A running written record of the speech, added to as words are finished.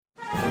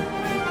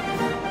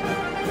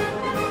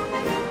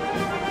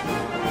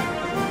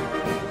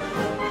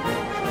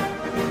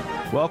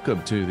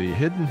Welcome to the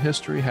Hidden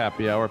History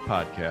Happy Hour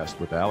podcast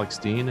with Alex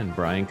Dean and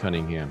Bryan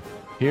Cunningham.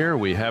 Here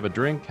we have a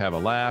drink, have a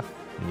laugh,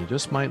 and you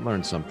just might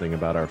learn something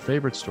about our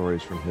favorite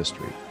stories from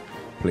history.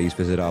 Please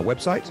visit our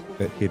website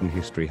at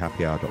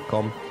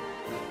hiddenhistoryhappyhour.com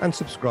and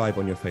subscribe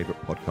on your favorite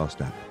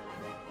podcast app.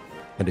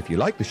 And if you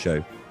like the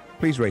show,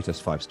 please rate us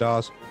 5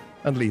 stars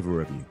and leave a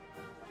review.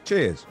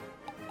 Cheers.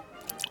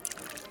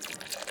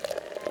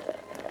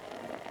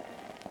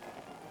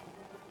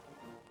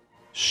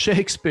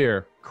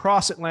 Shakespeare,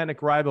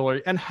 cross-Atlantic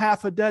rivalry, and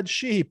half a dead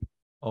sheep.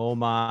 Oh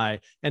my.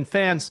 And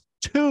fans,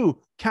 count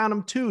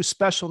them, 2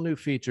 special new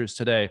features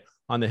today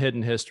on the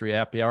Hidden History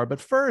Happy Hour.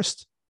 But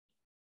first,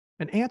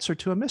 an answer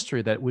to a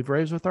mystery that we've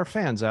raised with our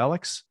fans,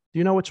 Alex. Do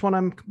you know which one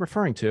I'm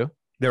referring to?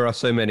 There are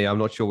so many. I'm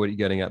not sure what you're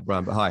getting at,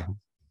 Bryan, but hi.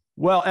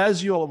 Well,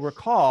 as you'll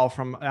recall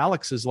from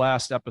Alex's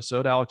last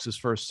episode, Alex's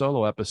first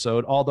solo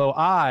episode, although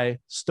I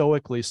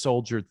stoically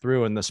soldiered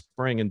through in the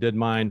spring and did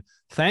mine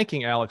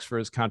thanking Alex for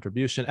his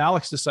contribution,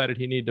 Alex decided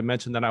he needed to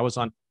mention that I was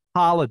on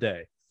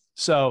holiday.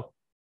 So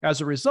as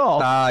a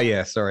result...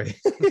 sorry.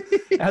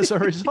 As a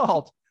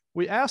result,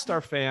 we asked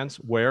our fans,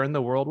 where in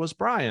the world was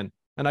Bryan?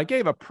 And I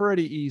gave a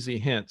pretty easy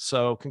hint.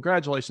 So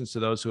congratulations to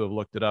those who have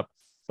looked it up.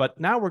 But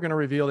now we're going to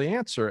reveal the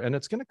answer, and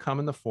it's going to come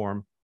in the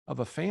form of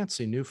a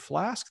fancy new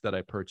flask that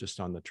I purchased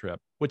on the trip,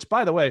 which,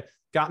 by the way,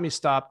 got me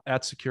stopped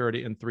at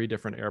security in 3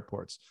 different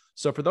airports.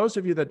 So for those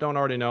of you that don't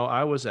already know,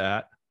 I was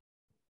at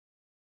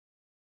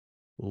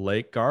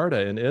Lake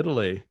Garda in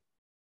Italy,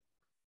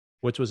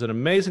 which was an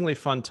amazingly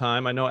fun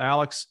time. I know,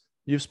 Alex,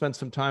 you've spent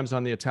some times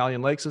on the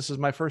Italian lakes. This is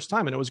my first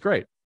time, and it was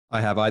great.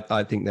 I have.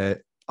 I think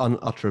they're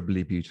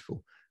unutterably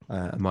beautiful.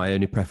 My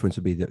only preference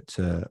would be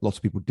that lots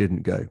of people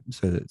didn't go,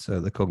 so that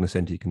the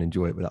cognoscenti can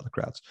enjoy it without the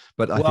crowds.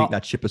 But I think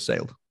that ship has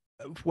sailed.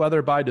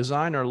 Whether by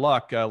design or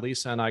luck,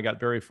 Lisa and I got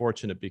very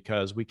fortunate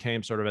because we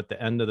came sort of at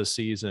the end of the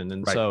season.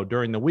 And so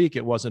during the week,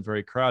 it wasn't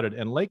very crowded.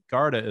 And Lake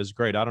Garda is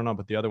great. I don't know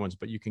about the other ones,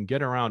 but you can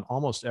get around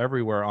almost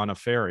everywhere on a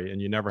ferry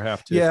and you never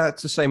have to. Yeah,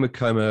 it's the same with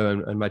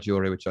Como and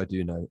Maggiore, which I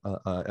do know.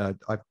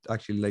 I've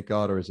actually, Lake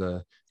Garda is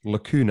a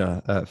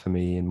lacuna for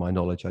me in my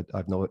knowledge.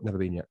 I've never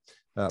been yet.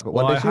 But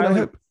one day soon, I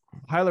hope.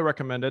 Highly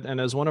recommend it.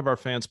 And as one of our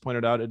fans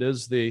pointed out, it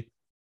is the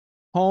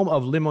home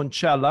of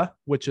limoncello,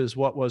 which is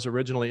what was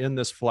originally in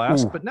this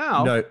flask. But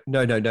now... No.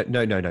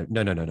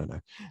 The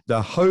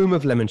home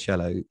of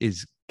limoncello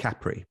is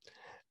Capri,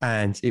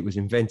 and it was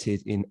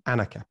invented in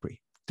Anacapri,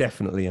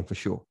 definitely and for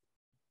sure.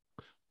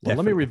 Well,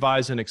 let me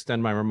revise and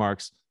extend my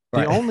remarks.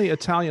 The only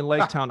Italian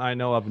lake town I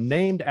know of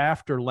named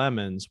after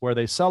lemons where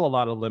they sell a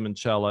lot of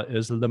limoncello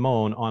is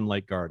Limone on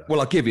Lake Garda. Well,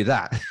 I'll give you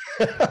that.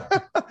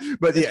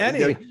 But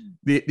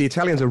the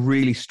Italians are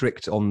really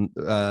strict on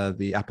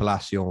the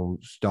Appellation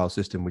style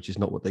system, which is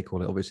not what they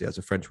call it, obviously, as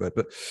a French word,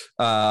 but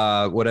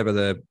whatever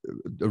the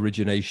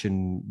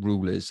origination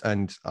rule is.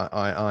 And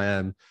I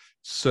am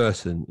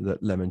certain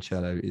that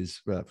limoncello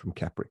is from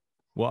Capri.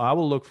 Well, I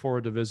will look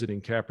forward to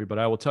visiting Capri, but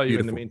I will tell you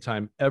in the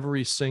meantime,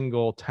 every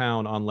single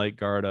town on Lake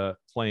Garda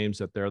claims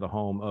that they're the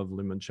home of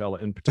limoncello,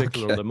 in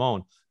particular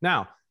Limone.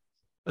 Now,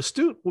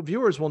 astute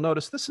viewers will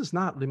notice this is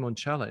not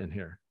limoncello in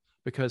here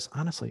because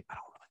honestly, I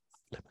don't really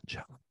like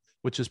limoncello,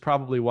 which is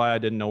probably why I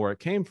didn't know where it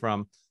came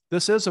from.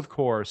 This is, of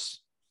course,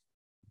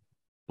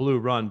 Blue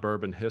Run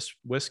Bourbon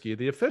Whiskey,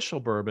 the official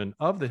bourbon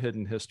of the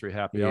Hidden History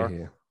Happy Hour.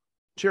 Yeah.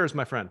 Cheers,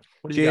 my friend.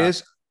 What do you got?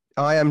 Cheers.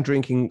 I am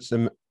drinking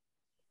some...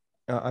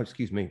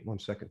 excuse me, 1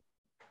 second.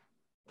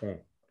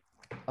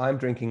 I'm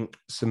drinking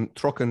some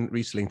Trocken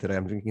Riesling today.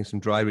 I'm drinking some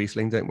dry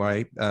Riesling. Don't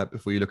worry.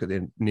 Before you look at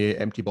the near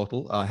empty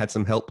bottle, I had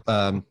some help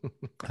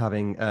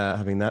having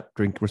that.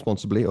 Drink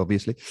responsibly,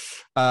 obviously.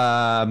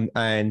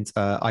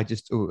 I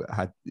just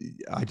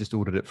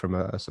ordered it from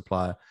a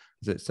supplier.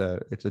 It's a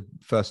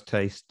first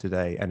taste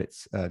today, and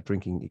it's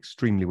drinking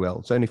extremely well.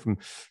 It's only from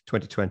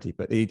 2020,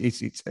 but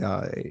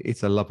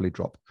it's a lovely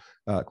drop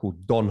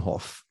called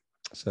Donhoff.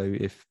 So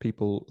if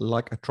people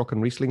like a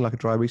Trocken Riesling, like a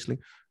dry Riesling,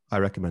 I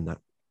recommend that.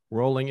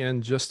 Rolling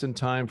in just in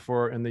time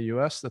for, in the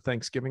U.S., the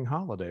Thanksgiving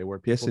holiday, where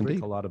people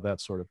drink a lot of that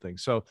sort of thing.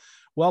 So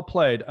well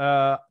played.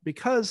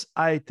 Because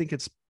I think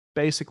it's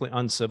basically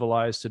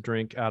uncivilized to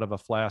drink out of a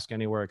flask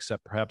anywhere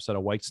except perhaps at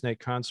a Whitesnake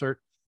concert,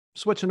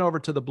 switching over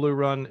to the Blue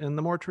Run in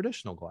the more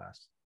traditional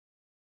glass.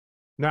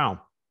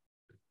 Now,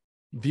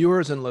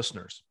 viewers and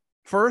listeners,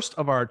 first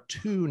of our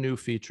 2 new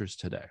features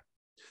today.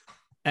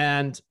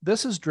 And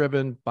this is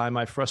driven by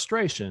my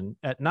frustration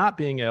at not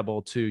being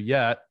able to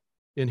yet,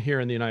 here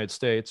in the United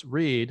States,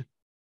 read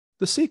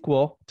the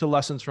sequel to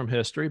Lessons from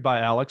History by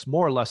Alex,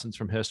 More Lessons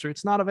from History.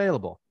 It's not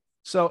available.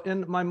 So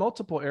in my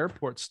multiple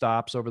airport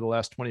stops over the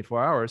last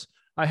 24 hours,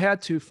 I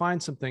had to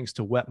find some things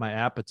to whet my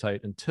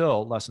appetite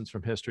until Lessons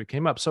from History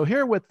came up. So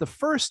here with the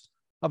first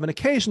of an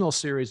occasional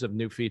series of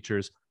new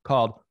features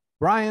called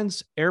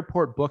Bryan's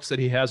Airport Books That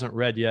He Hasn't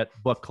Read Yet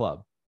Book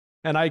Club.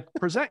 And I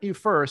present you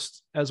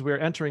first, as we're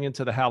entering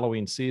into the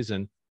Halloween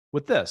season,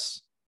 with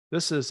this.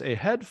 This is A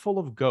Head Full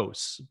of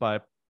Ghosts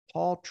by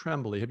Paul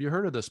Tremblay. Have you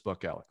heard of this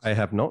book, Alex? I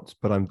have not,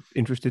 but I'm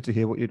interested to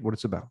hear what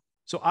it's about.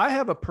 So I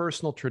have a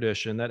personal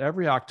tradition that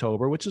every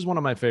October, which is one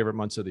of my favorite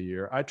months of the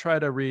year, I try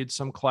to read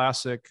some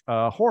classic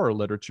horror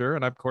literature.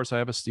 And of course, I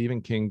have a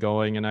Stephen King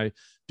going, and I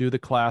do the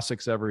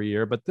classics every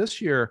year. But this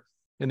year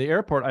in the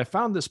airport, I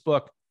found this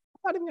book.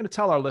 I'm not even going to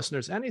tell our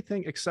listeners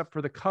anything except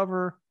for the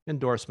cover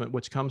endorsement,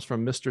 which comes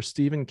from Mr.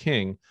 Stephen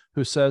King,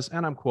 who says,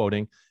 and I'm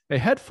quoting, "A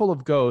head full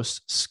of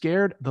ghosts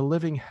scared the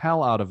living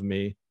hell out of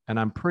me, and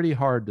I'm pretty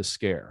hard to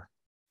scare."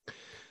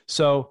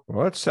 So,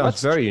 well, that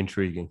sounds very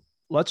intriguing.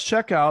 Let's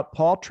check out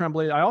Paul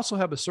Tremblay. I also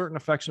have a certain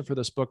affection for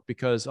this book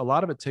because a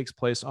lot of it takes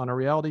place on a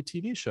reality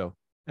TV show,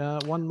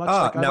 one much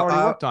like I've already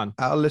worked on.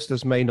 Our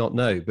listeners may not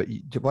know, but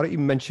why don't you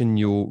mention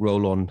your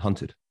role on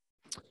Hunted?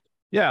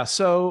 Yeah,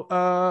 so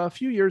a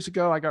few years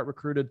ago, I got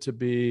recruited to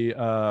be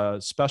a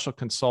special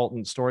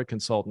consultant, story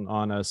consultant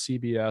on a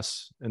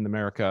CBS in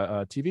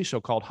America TV show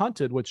called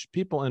Hunted, which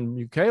people in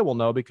UK will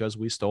know because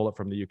we stole it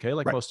from the UK,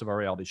 like most of our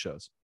reality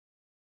shows.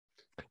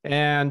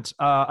 And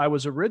I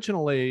was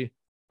originally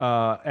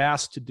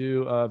asked to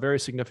do a very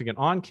significant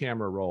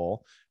on-camera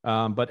role,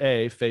 but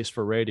A, face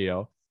for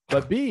radio,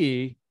 but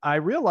B, I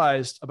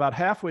realized about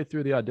halfway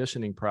through the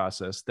auditioning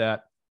process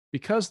that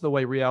because the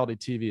way reality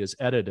TV is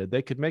edited,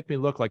 they could make me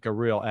look like a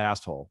real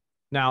asshole.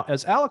 Now,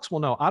 as Alex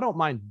will know, I don't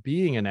mind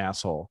being an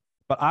asshole,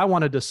 but I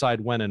want to decide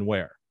when and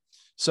where.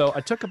 So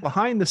I took a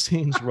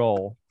behind-the-scenes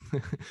role,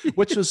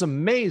 which was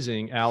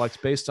amazing, Alex,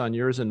 based on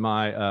yours and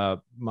my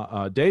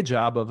day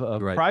job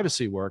of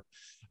privacy work.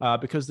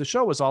 Because the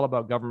show was all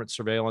about government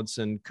surveillance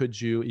and could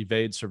you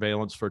evade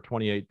surveillance for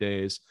 28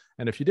 days?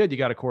 And if you did, you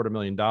got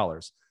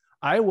 $250,000.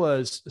 I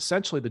was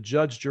essentially the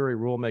judge, jury,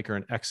 rulemaker,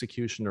 and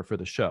executioner for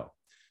the show.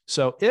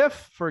 So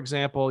if, for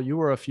example, you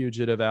were a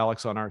fugitive,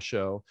 Alex, on our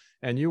show,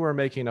 and you were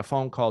making a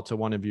phone call to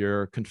one of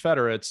your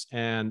Confederates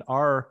and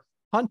our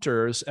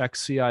hunters,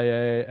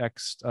 ex-CIA,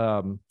 ex-NYPD,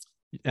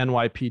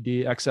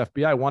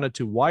 ex-FBI, wanted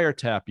to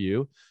wiretap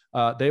you,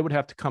 they would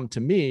have to come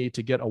to me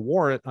to get a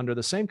warrant under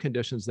the same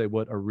conditions they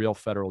would a real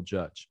federal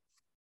judge.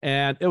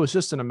 And it was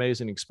just an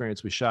amazing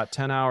experience. We shot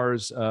 10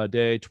 hours a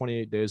day,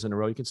 28 days in a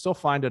row. You can still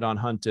find it on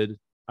Hunted.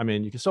 I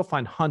mean, you can still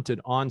find Hunted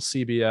on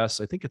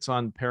CBS. I think it's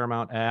on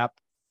Paramount app.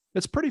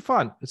 It's pretty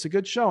fun. It's a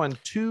good show.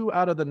 And 2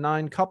 out of the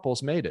 9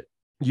 couples made it.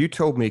 You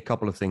told me a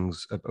couple of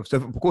things. So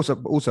of course,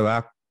 also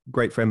our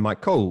great friend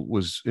Mike Cole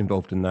was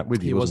involved in that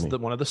with you. He was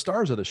one of the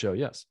stars of the show.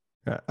 Yes.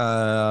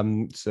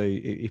 So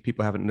if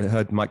people haven't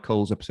heard Mike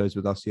Cole's episodes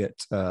with us yet,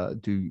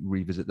 do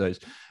revisit those.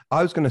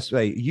 I was going to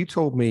say, you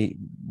told me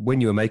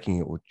when you were making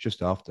it, or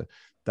just after,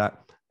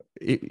 that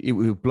it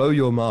would blow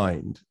your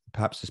mind,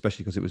 perhaps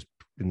especially because it was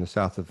in the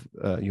south of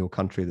your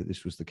country that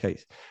this was the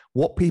case.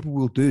 What people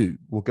will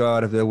go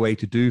out of their way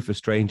to do for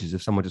strangers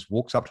if someone just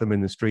walks up to them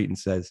in the street and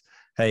says,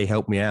 "Hey,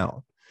 help me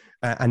out."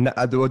 And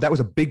that was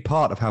a big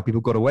part of how people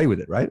got away with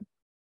it, right?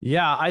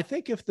 Yeah, I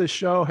think if the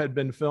show had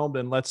been filmed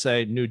in, let's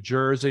say, New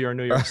Jersey or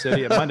New York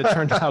City, it might have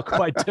turned out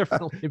quite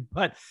differently.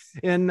 But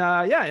in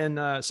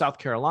South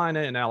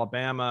Carolina, in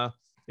Alabama,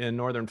 in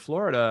Northern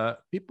Florida,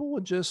 people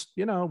would just,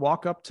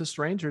 walk up to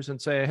strangers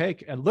and say, "Hey,"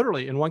 and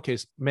literally in one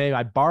case, "May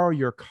I borrow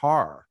your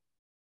car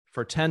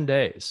for 10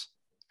 days?"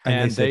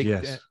 And they said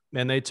yes.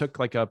 And they took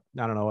like a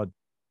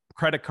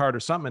credit card or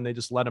something, and they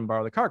just let him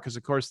borrow the car. Because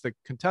of course the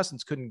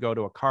contestants couldn't go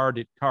to a car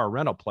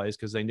rental place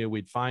because they knew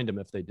we'd find him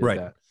if they did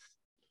that.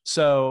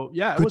 So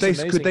yeah, could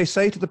they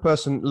say to the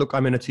person, "Look,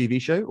 I'm in a TV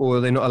show," or are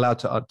they not allowed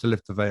to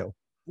lift the veil?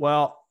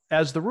 Well,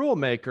 as the rule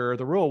maker,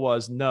 the rule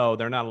was no,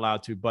 they're not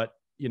allowed to. But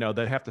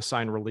they have to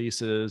sign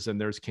releases,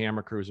 and there's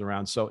camera crews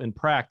around. So in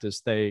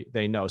practice, they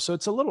know. So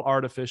it's a little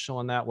artificial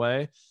in that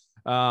way,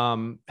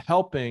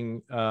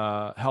 helping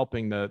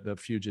the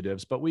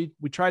fugitives. But we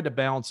tried to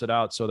balance it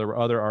out. So there were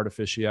other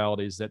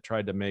artificialities that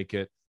tried to make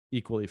it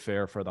equally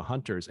fair for the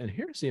hunters. And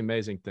here's the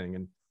amazing thing,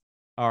 and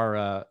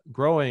our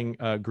growing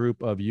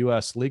group of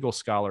U.S. legal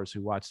scholars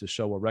who watch the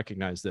show will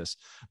recognize this.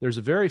 There's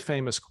a very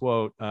famous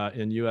quote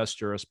in U.S.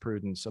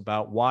 jurisprudence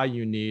about why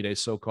you need a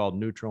so-called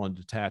neutral and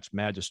detached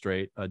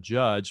magistrate, a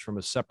judge from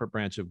a separate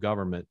branch of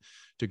government,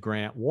 to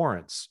grant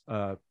warrants.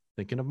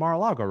 Thinking of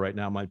Mar-a-Lago right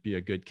now might be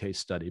a good case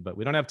study, but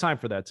we don't have time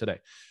for that today.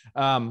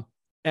 And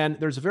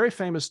there's a very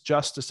famous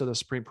justice of the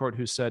Supreme Court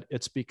who said,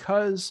 it's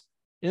because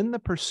in the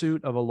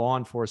pursuit of a law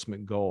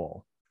enforcement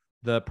goal,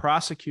 the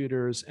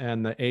prosecutors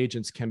and the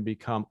agents can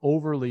become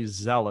overly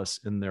zealous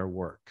in their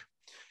work,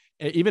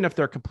 even if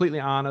they're completely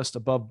honest,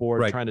 above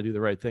board, trying to do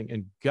the right thing.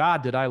 And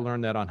God, did I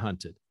learn that on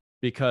Hunted,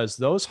 because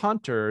those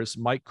hunters,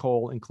 Mike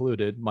Cole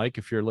included, Mike,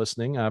 if you're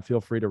listening, feel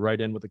free to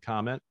write in with a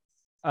comment.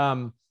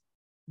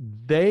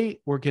 They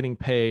were getting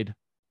paid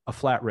a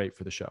flat rate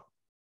for the show.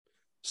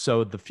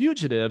 So the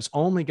fugitives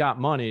only got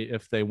money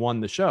if they won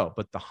the show,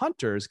 but the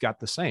hunters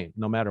got the same,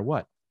 no matter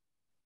what.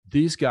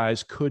 These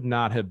guys could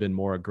not have been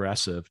more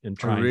aggressive in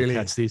trying to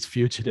catch these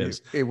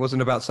fugitives. It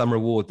wasn't about some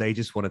reward. They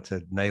just wanted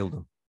to nail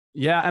them.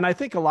 Yeah. And I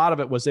think a lot of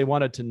it was they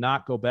wanted to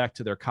not go back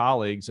to their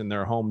colleagues and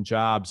their home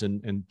jobs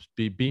and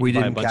be beaten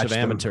by a bunch of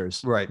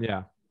amateurs. Right.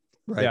 Yeah.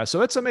 Right. Yeah.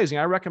 So it's amazing.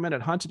 I recommend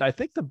it. Hunted. I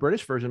think the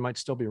British version might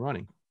still be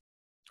running.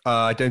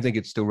 I don't think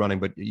it's still running,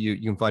 but you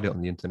can find it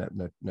on the internet.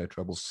 No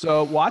trouble.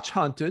 So watch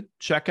Hunted.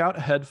 Check out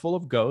A Head Full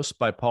of Ghosts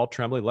by Paul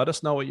Tremblay. Let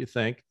us know what you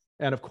think.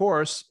 And of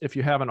course, if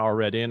you haven't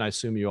already, and I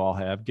assume you all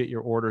have, get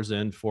your orders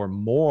in for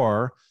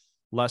more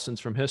lessons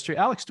from history.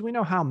 Alex, do we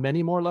know how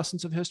many more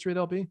lessons of history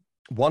there'll be?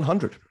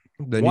 100.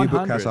 The 100. New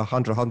book has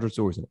 100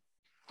 stories in it.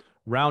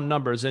 Round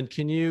numbers. And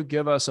can you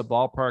give us a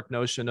ballpark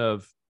notion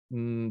of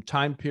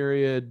time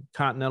period,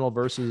 continental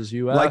versus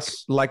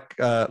U.S.? Like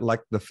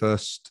the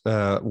first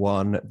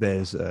one,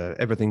 there's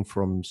everything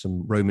from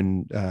some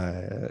Roman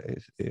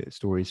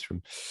stories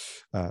from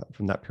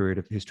that period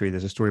of history.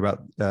 There's a story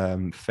about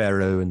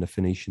Pharaoh and the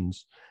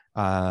Phoenicians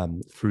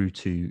through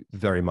to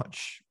very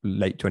much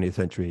late 20th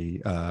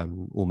century,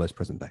 almost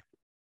present day.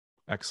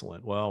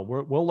 Excellent. Well,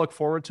 we'll look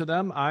forward to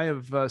them. I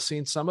have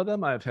seen some of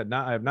them. I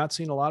have not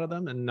seen a lot of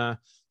them, and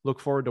look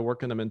forward to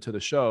working them into the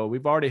show.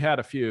 We've already had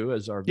a few,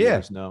 as our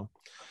viewers know.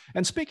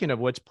 And speaking of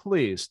which,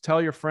 please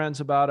tell your friends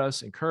about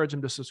us. Encourage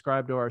them to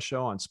subscribe to our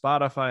show on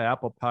Spotify,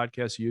 Apple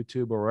Podcasts,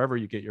 YouTube, or wherever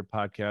you get your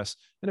podcasts.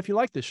 And if you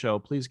like the show,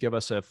 please give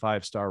us a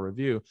 5-star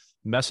review.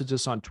 Message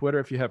us on Twitter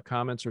if you have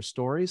comments or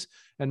stories.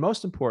 And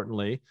most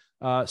importantly,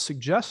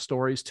 suggest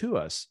stories to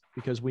us,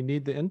 because we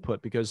need the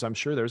input, because I'm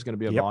sure there's going to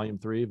be a volume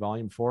 3,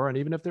 volume 4. And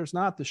even if there's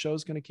not, the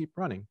show's going to keep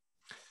running.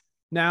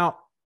 Now,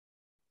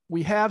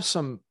 we have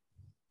some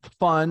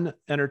fun,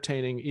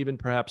 entertaining, even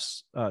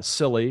perhaps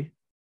silly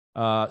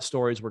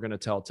stories we're going to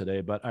tell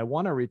today. But I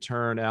want to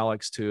return,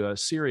 Alex, to a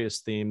serious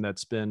theme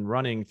that's been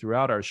running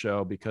throughout our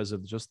show because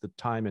of just the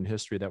time in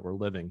history that we're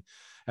living.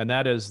 And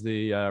that is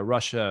the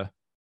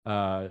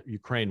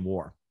Russia-Ukraine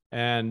war.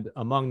 And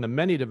among the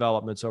many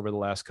developments over the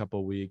last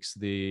couple of weeks,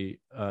 the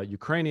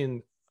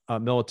Ukrainian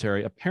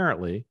military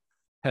apparently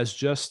has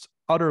just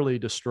utterly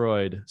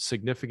destroyed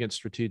significant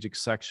strategic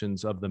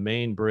sections of the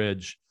main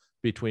bridge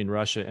between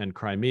Russia and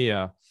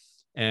Crimea.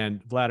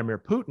 And Vladimir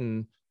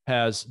Putin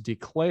has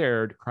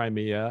declared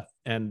Crimea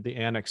and the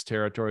annexed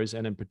territories,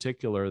 and in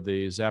particular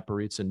the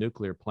Zaporizhzhia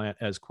nuclear plant,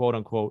 as quote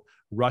unquote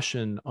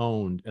Russian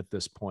owned at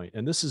this point.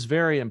 And this is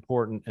very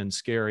important and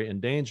scary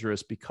and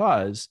dangerous,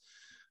 because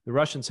the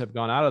Russians have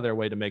gone out of their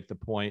way to make the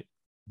point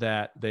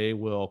that they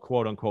will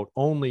quote unquote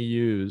only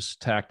use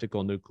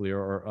tactical nuclear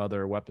or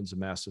other weapons of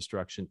mass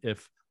destruction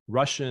if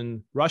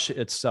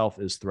Russia itself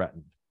is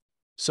threatened.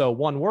 So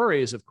one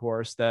worries, of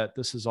course, that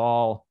this is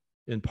all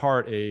in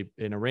part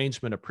an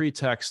arrangement, a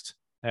pretext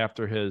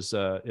after his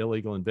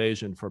illegal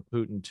invasion for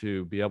Putin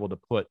to be able to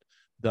put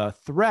the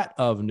threat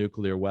of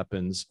nuclear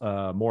weapons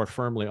more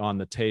firmly on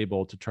the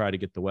table to try to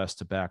get the West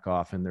to back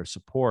off in their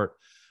support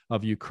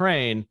of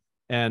Ukraine.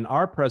 And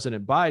our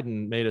President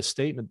Biden made a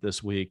statement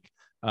this week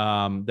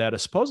that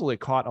supposedly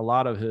caught a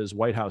lot of his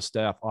White House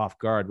staff off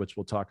guard, which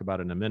we'll talk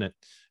about in a minute,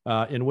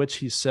 in which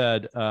he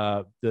said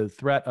the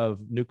threat of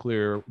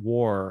nuclear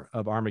war,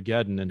 of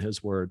Armageddon, in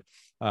his word,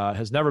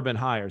 has never been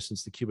higher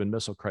since the Cuban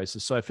Missile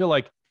Crisis. So I feel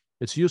like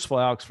it's useful,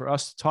 Alex, for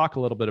us to talk a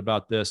little bit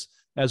about this.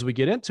 As we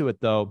get into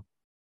it, though,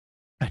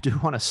 I do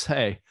want to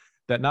say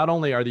that not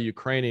only are the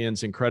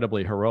Ukrainians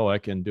incredibly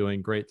heroic and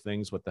doing great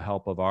things with the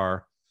help of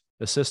our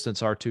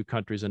assistance, our two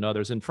countries and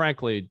others, and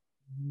frankly,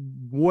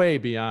 way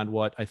beyond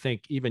what I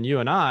think even you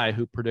and I,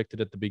 who predicted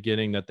at the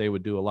beginning that they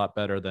would do a lot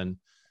better than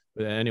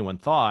anyone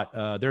thought,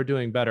 they're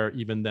doing better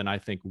even than I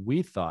think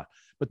we thought.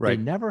 But They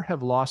never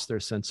have lost their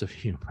sense of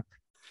humor.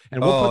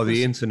 And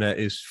the internet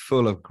is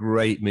full of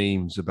great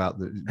memes about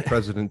the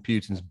President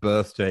Putin's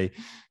birthday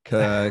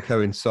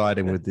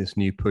coinciding with this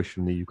new push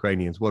from the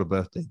Ukrainians. What a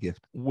birthday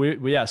gift!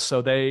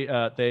 So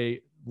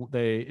they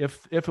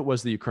if it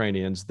was the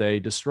Ukrainians, they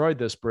destroyed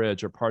this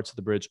bridge or parts of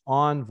the bridge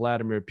on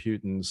Vladimir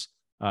Putin's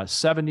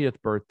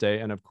 70th birthday.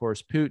 And of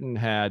course, Putin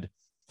had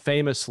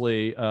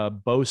famously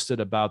boasted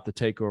about the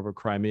takeover of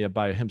Crimea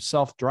by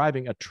himself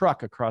driving a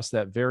truck across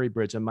that very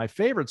bridge. And my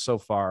favorite so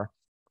far,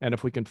 and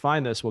if we can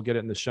find this, we'll get it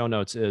in the show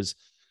notes, is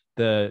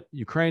the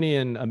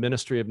Ukrainian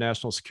Ministry of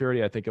National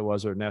Security, I think it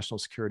was, or National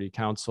Security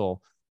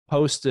Council,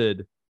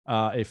 posted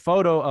a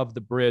photo of the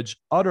bridge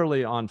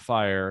utterly on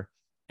fire,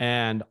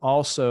 and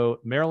also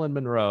Marilyn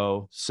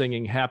Monroe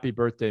singing "Happy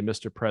Birthday,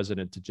 Mr.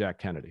 President" to Jack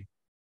Kennedy.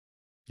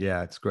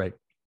 Yeah, it's great.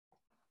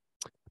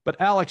 But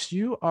Alex,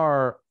 you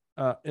are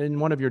in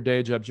one of your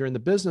day jobs, you're in the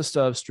business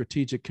of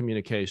strategic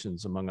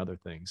communications, among other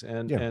things.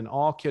 And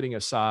all kidding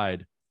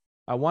aside,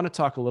 I want to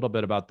talk a little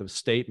bit about the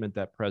statement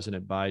that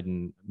President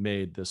Biden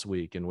made this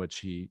week, in which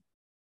he,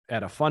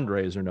 at a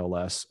fundraiser no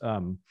less,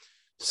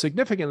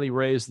 significantly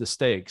raised the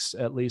stakes,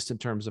 at least in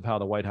terms of how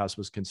the White House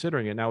was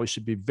considering it. Now, we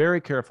should be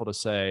very careful to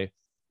say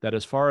that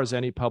as far as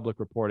any public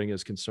reporting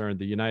is concerned,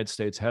 the United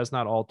States has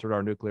not altered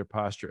our nuclear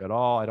posture at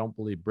all. I don't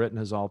believe Britain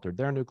has altered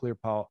their nuclear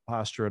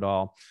posture at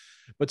all.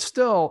 But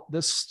still,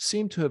 this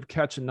seemed to have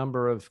caught a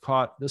number of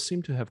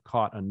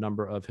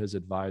his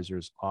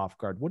advisors off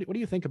guard. What do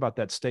you think about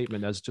that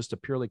statement as just a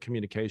purely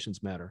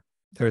communications matter?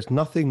 There is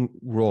nothing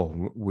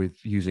wrong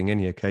with using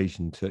any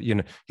occasion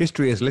to,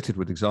 history is littered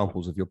with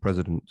examples of your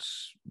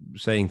presidents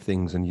saying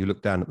things, and you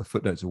look down at the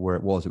footnotes of where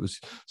it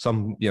was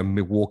some,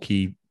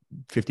 Milwaukee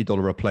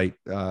 $50 a plate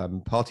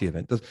party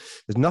event.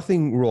 There's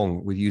nothing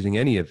wrong with using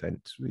any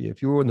event.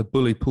 If you're in the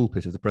bully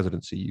pulpit of the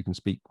presidency, you can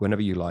speak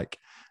whenever you like,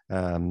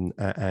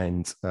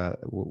 and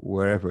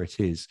wherever it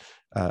is,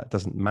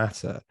 doesn't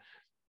matter.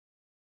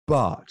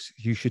 But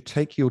you should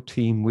take your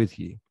team with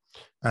you.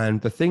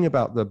 And the thing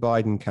about the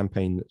Biden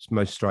campaign that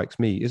most strikes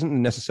me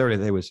isn't necessarily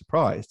they were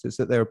surprised. It's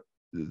that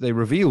they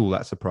reveal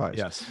that surprise.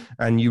 Yes.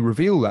 And you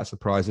reveal that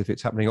surprise if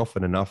it's happening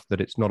often enough that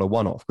it's not a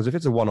one-off. Because if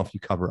it's a one-off, you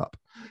cover up.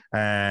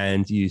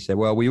 And you say,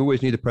 well, we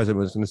always knew the president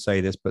was going to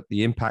say this, but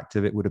the impact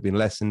of it would have been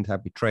lessened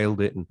had we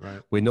trailed it. And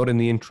we're not in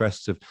the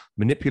interests of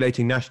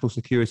manipulating national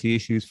security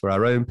issues for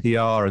our own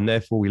PR. And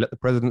therefore, we let the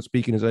president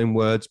speak in his own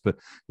words. But,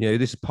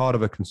 this is part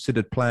of a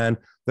considered plan.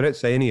 They don't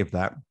say any of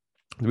that.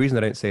 The reason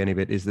I don't say any of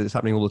it is that it's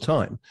happening all the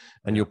time,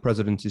 and your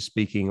president is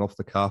speaking off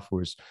the cuff,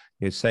 or is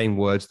saying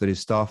words that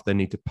his staff then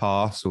need to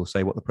pass, or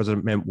say what the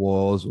president meant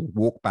was, or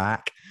walk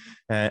back,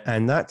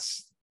 and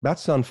that's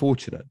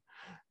unfortunate.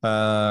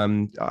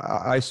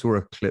 I saw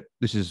a clip.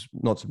 This is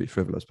not to be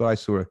frivolous, but I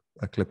saw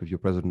a clip of your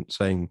president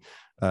saying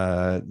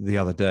the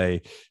other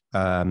day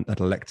at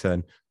a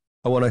lectern,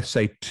 "I want to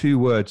say 2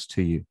 words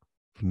to you: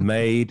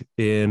 made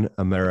in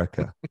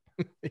America."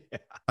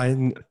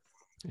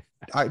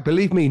 I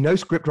believe me, no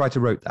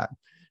scriptwriter wrote that,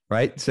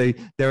 right? So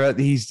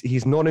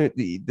he's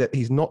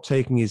not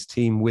taking his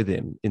team with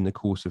him in the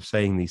course of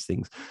saying these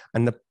things.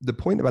 And the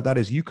point about that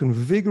is you can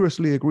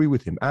vigorously agree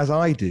with him, as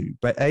I do,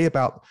 but A,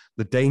 about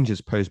the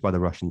dangers posed by the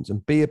Russians,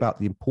 and B, about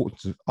the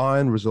importance of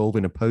iron resolve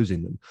in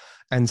opposing them,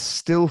 and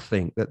still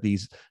think that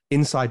these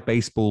inside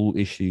baseball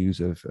issues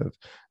of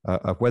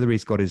whether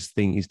he's got his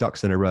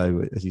ducks in a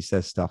row, as he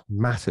says, stuff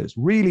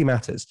really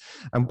matters.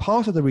 And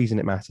part of the reason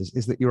it matters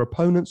is that your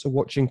opponents are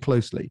watching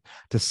closely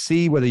to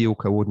see whether you're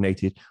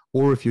coordinated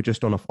or if you're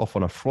just off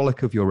on a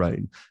frolic of your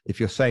own. If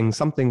you're saying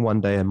something one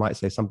day and might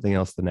say something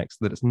else the next,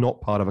 that it's not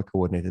part of a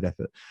coordinated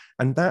effort.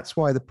 And that's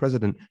why the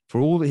president,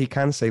 for all that he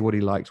can say what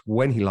he likes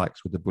when he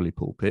likes with the bully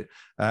pulpit,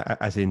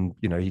 as in,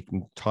 he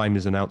can time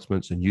his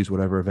announcements and use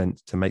whatever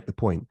event to make the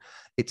point,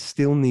 it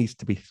still needs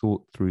to be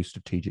thought through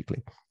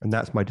strategically. And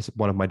that's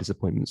one of my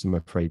disappointments, I'm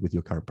afraid, with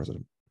your current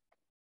president.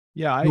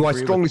 Yeah, who I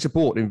strongly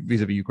support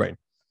vis-a-vis Ukraine.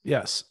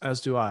 Yes,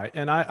 as do I.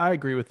 And I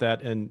agree with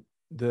that. And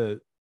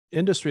the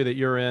industry that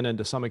you're in, and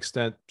to some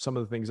extent, some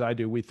of the things I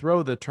do, we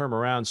throw the term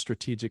around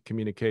strategic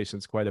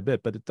communications quite a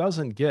bit, but it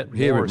doesn't get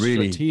more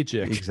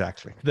strategic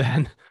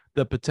than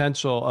the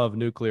potential of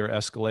nuclear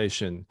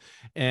escalation.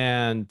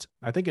 And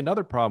I think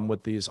another problem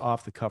with these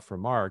off-the-cuff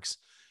remarks,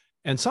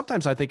 and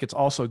sometimes I think it's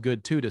also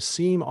good too to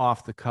seem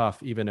off the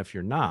cuff, even if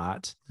you're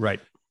not. Right.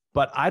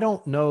 But I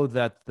don't know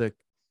that the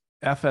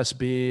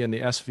FSB and the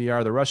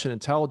SVR, the Russian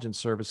intelligence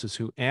services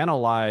who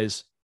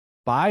analyze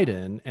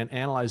Biden and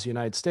analyze the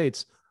United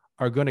States,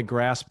 are going to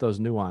grasp those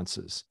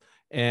nuances.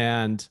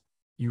 And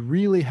you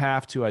really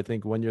have to, I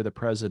think, when you're the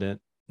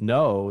president,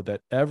 know that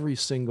every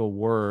single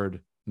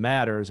word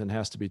matters and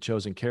has to be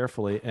chosen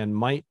carefully and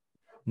might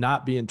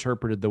not be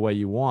interpreted the way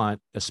you want,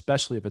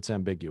 especially if it's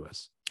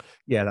ambiguous.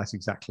 Yeah, that's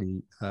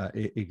exactly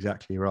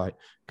right.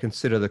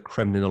 Consider the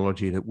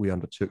Kremlinology that we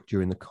undertook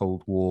during the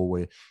Cold War,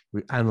 where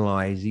we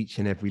analyze each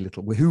and every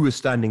little, who was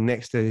standing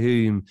next to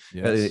whom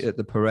at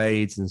the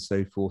parades and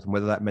so forth, and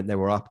whether that meant they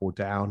were up or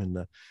down in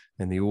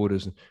the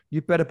orders. And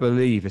you better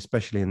believe,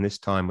 especially in this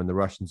time when the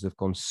Russians have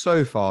gone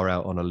so far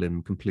out on a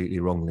limb completely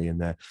wrongly in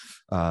their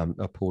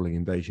appalling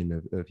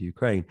invasion of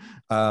Ukraine,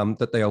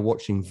 that they are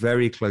watching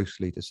very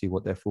closely to see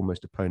what their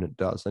foremost opponent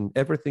does. And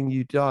everything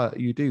you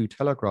do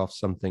telegraphs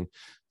something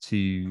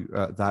to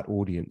that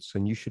audience.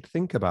 And you should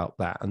think about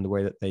that and the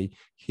way that they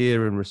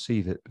hear and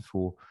receive it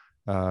before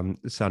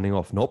sounding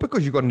off, not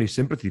because you've got any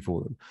sympathy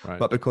for them,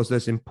 but because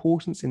there's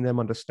importance in them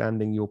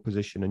understanding your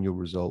position and your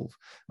resolve.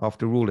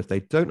 After all, if they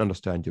don't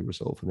understand your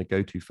resolve and they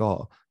go too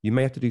far, you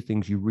may have to do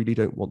things you really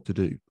don't want to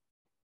do.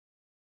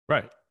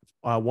 Right.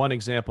 One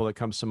example that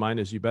comes to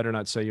mind is you better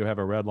not say you have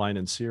a red line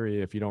in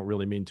Syria if you don't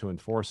really mean to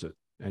enforce it.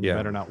 And you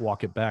better not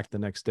walk it back the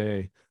next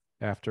day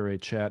after a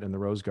chat in the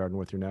Rose Garden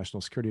with your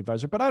national security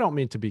advisor. But I don't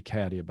mean to be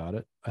catty about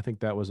it. I think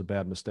that was a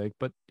bad mistake,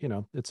 but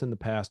it's in the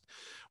past.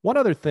 One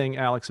other thing,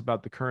 Alex,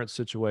 about the current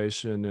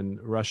situation in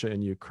Russia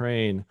and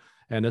Ukraine,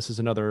 and this is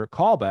another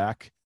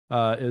callback,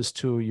 is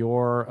to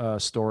your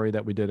story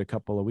that we did a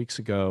couple of weeks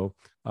ago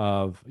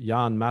of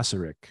Jan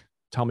Masaryk.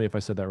 Tell me if I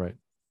said that right.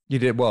 You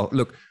did. Well,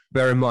 look,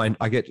 bear in mind,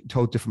 I get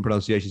told different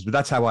pronunciations, but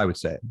that's how I would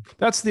say it.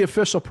 That's the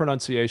official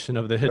pronunciation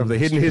of the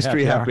Hidden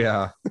History Happy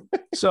Hour.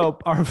 So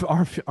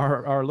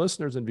our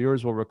listeners and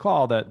viewers will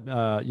recall that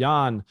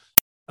Jan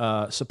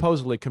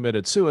supposedly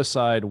committed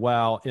suicide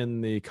while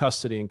in the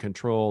custody and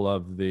control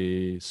of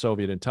the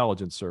Soviet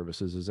intelligence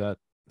services. Is that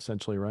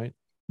essentially right?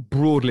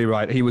 Broadly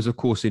right. He was, of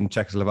course, in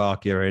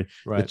Czechoslovakia, and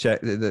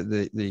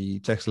the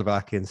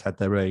Czechoslovakians had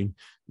their own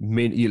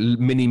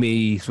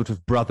mini-me sort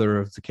of brother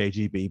of the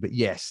KGB. But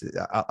yes,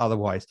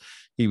 otherwise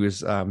he was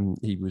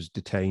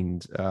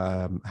detained,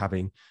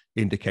 having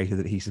indicated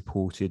that he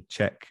supported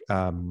Czech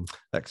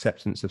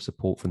acceptance of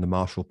support from the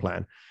Marshall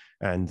Plan,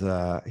 and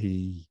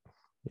he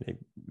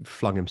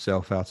flung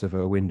himself out of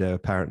a window,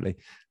 apparently,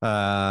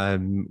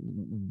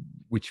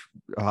 which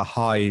are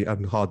high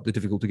and hard,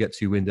 difficult to get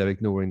to window,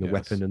 ignoring the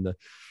weapon and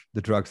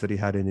the drugs that he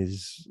had in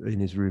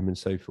his room and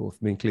so forth.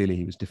 I mean, clearly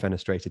he was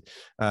defenestrated,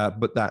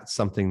 but that's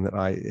something that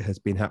has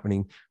been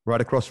happening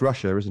right across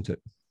Russia, isn't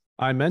it?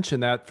 I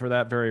mentioned that for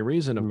that very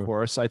reason, of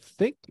course. I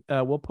think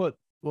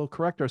we'll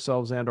correct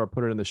ourselves and or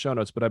put it in the show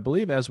notes, but I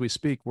believe as we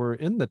speak, we're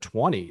in the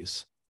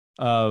 20s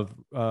of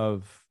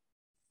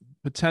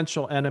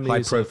potential enemies,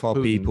 high-profile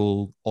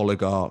people,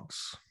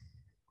 oligarchs,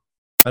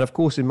 and of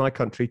course, in my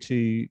country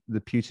too, the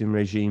Putin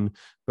regime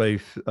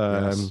both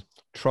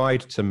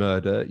tried to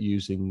murder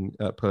using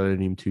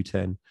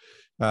polonium-210.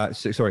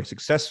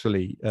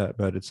 Successfully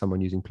murdered someone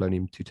using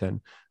polonium-210,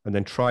 and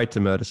then tried to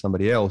murder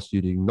somebody else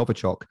using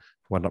Novichok.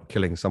 Wound up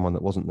killing someone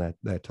that wasn't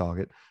their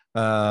target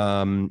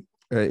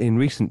in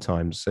recent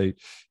times. So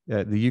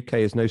the UK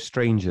is no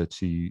stranger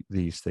to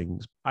these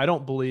things. I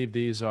don't believe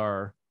these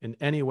are in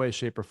any way,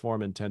 shape, or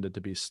form intended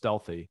to be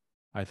stealthy.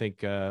 I think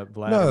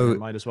Vladimir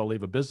might as well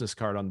leave a business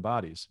card on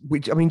bodies.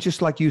 Which, I mean,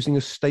 just like using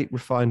a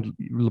state-refined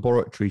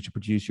laboratory to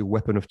produce your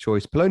weapon of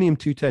choice,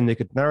 polonium-210, they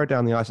could narrow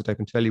down the isotope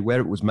and tell you where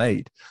it was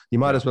made. You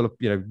might as well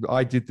have,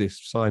 I did this,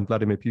 signed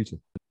Vladimir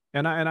Putin.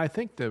 And I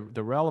think the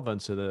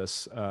relevance of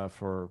this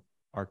for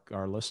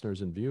our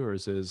listeners and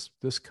viewers is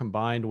this,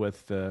 combined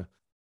with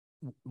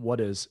what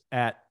is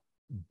at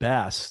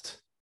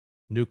best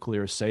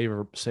nuclear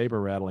saber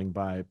rattling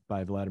by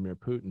Vladimir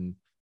Putin,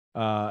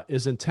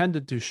 is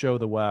intended to show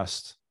the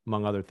West,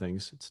 among other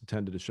things, it's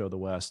intended to show the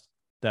West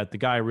that the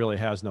guy really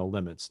has no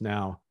limits.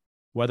 Now,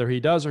 whether he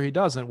does or he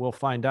doesn't, we'll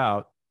find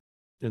out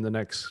in the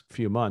next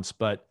few months,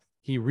 but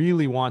he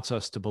really wants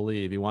us to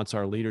believe, he wants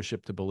our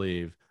leadership to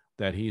believe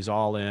that he's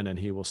all in and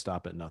he will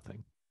stop at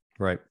nothing.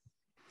 Right.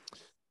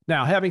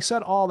 Now, having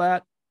said all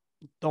that,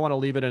 don't want to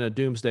leave it in a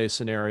doomsday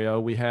scenario.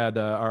 We had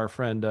our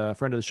friend of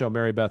the show,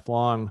 Mary Beth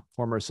Long,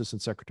 former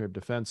Assistant Secretary of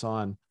Defense,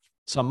 on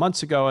some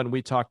months ago, and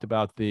we talked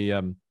about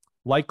the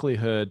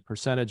likelihood,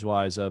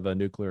 percentage-wise, of a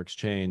nuclear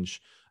exchange.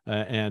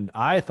 And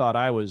I thought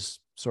I was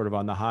sort of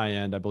on the high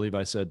end. I believe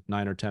I said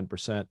 9 or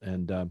 10%,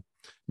 and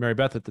Mary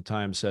Beth at the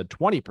time said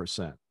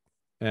 20%.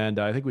 And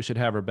I think we should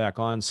have her back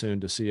on soon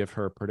to see if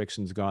her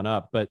prediction's gone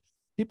up. But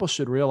people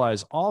should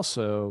realize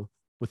also,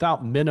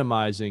 without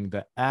minimizing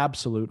the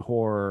absolute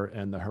horror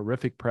and the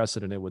horrific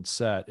precedent it would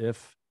set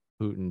if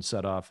Putin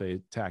set off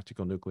a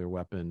tactical nuclear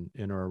weapon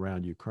in or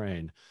around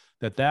Ukraine,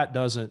 that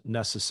doesn't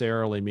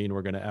necessarily mean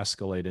we're going to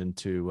escalate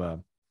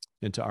into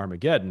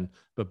Armageddon.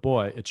 But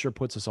boy, it sure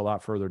puts us a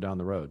lot further down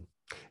the road.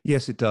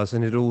 Yes, it does.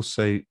 And it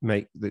also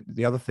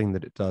the other thing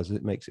that it does,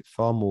 it makes it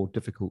far more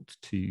difficult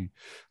to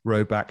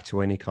row back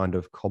to any kind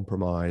of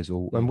compromise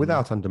and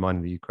without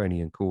undermining the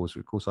Ukrainian cause.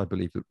 Of course, I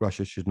believe that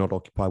Russia should not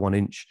occupy 1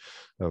 inch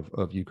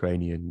of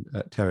Ukrainian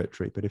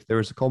territory. But if there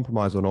is a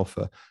compromise on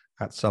offer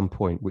at some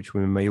point, which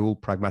we may all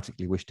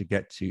pragmatically wish to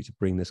get to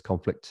bring this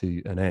conflict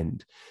to an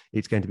end,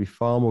 it's going to be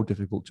far more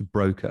difficult to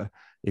broker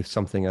if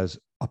something as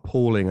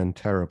appalling and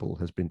terrible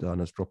has been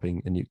done as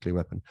dropping a nuclear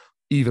weapon,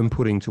 even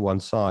putting to one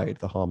side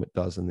the harm it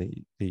does and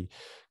the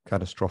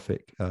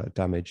catastrophic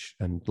damage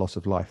and loss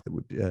of life that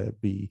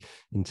would be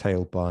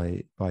entailed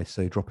by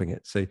say dropping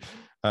it. So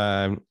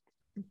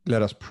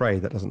let us pray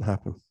that doesn't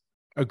happen.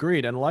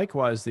 Agreed. And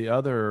likewise, the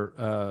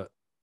other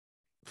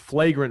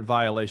flagrant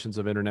violations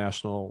of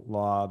international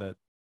law that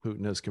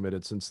Putin has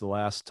committed since the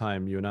last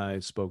time you and I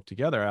spoke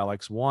together,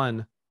 Alex.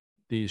 One,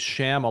 these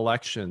sham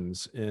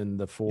elections in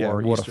the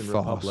 4 Eastern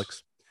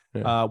republics,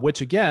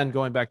 which, again,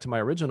 going back to my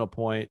original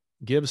point,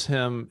 gives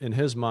him, in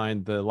his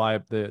mind,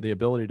 the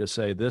ability to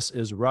say, this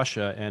is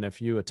Russia, and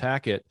if you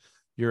attack it,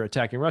 you're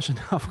attacking Russia.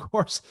 Now, of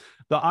course,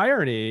 the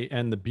irony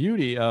and the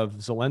beauty of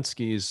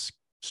Zelensky's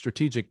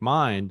strategic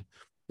mind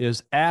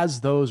is,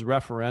 as those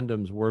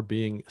referendums were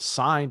being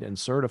signed and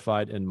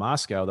certified in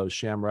Moscow, those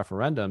sham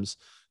referendums,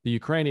 the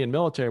Ukrainian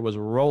military was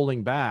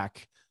rolling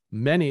back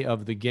many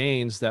of the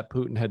gains that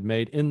Putin had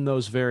made in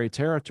those very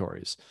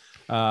territories.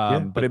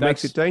 But it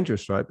makes it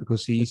dangerous, right?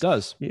 Because it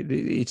does.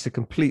 It's a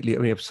completely, I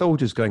mean, if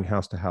soldiers going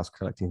house to house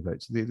collecting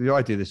votes, the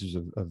idea this is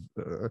of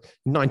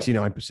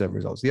 99%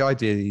 results. The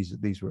idea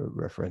these were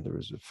referenda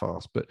is a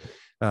farce, but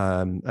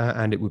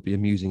and it would be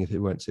amusing if it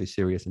weren't so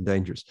serious and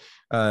dangerous.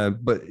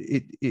 But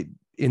it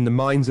in the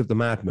minds of the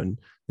madman,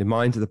 the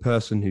minds of the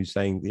person who's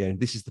saying,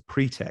 this is the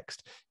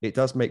pretext, it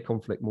does make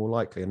conflict more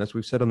likely. And as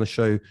we've said on the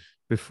show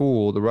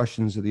before, the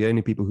Russians are the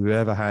only people who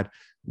ever had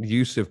the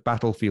use of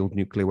battlefield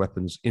nuclear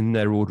weapons in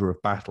their order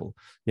of battle.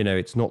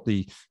 It's not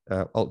the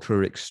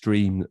ultra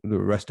extreme the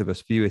rest of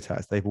us view it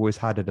as. They've always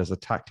had it as a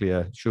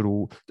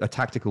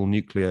tactical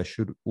nuclear,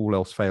 should all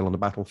else fail on the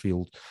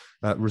battlefield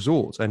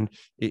resort. And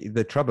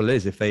the trouble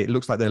is, it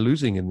looks like they're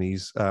losing in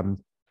these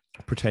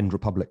pretend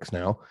republics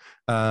now.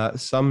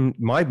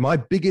 My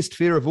biggest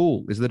fear of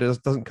all is that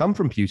it doesn't come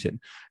from Putin,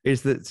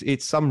 is that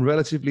it's some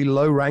relatively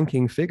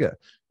low-ranking figure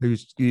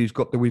who's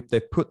got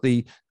they've put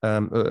the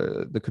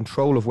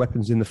control of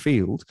weapons in the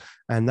field,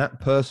 and that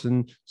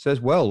person says,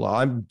 well,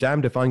 I'm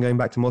damned if I'm going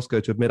back to Moscow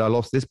to admit I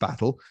lost this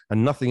battle,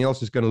 and nothing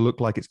else is going to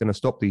look like it's going to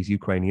stop these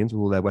Ukrainians with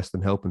all their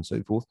Western help and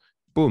so forth.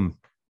 Boom.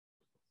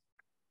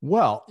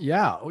 Well,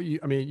 yeah.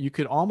 I mean, you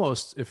could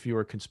almost, if you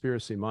were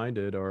conspiracy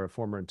minded or a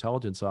former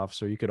intelligence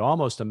officer, you could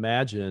almost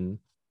imagine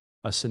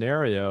a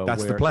scenario.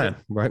 That's the plan,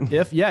 right?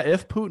 If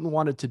Putin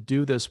wanted to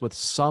do this with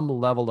some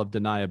level of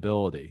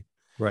deniability,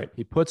 right?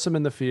 He puts them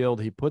in the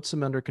field, he puts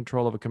them under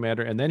control of a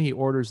commander, and then he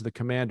orders the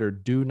commander,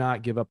 do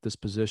not give up this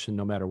position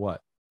no matter what.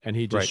 And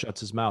he just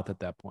shuts his mouth at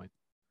that point.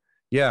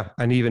 Yeah.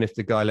 And even if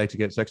the guy later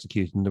gets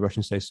executed and the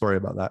Russians say sorry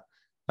about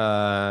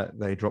that,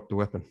 they drop the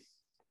weapon.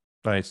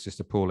 It's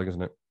just appalling,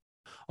 isn't it?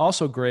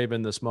 Also grave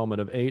in this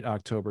moment of 8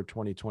 October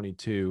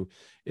 2022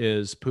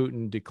 is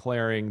Putin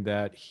declaring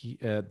that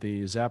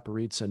the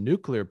Zaporizhzhia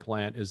nuclear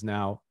plant is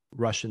now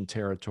Russian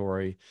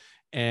territory,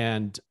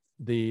 and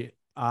the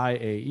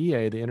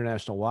IAEA, the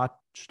International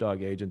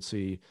Watchdog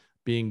Agency,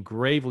 being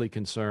gravely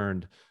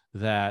concerned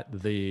that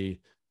the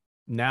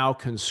now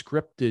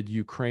conscripted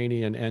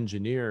Ukrainian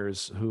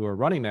engineers who are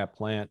running that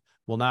plant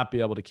will not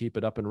be able to keep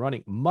it up and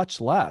running,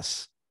 much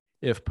less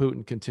if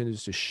Putin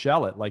continues to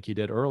shell it like he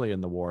did early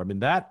in the war. I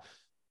mean,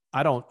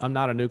 I'm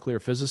not a nuclear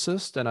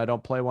physicist and I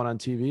don't play one on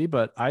TV,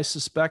 but I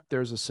suspect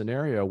there's a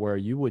scenario where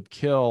you would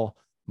kill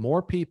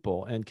more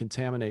people and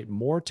contaminate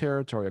more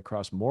territory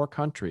across more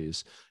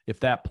countries if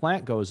that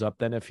plant goes up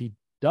than if he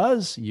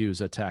does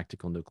use a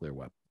tactical nuclear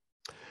weapon.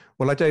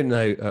 Well, I don't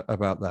know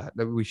about that.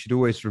 We should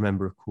always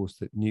remember, of course,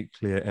 that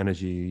nuclear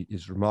energy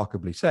is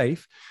remarkably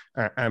safe,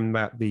 and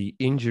that the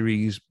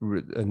injuries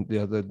and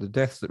the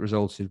deaths that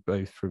resulted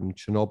both from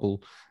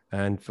Chernobyl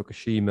and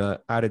Fukushima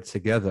added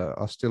together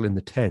are still in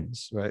the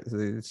tens, right?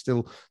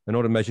 They're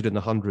not measured in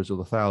the hundreds or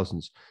the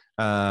thousands.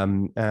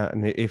 And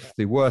if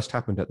the worst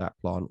happened at that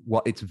plant,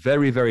 it's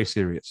very, very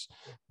serious,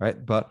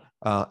 right? But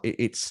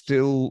it's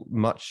still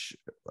much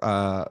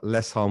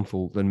less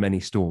harmful than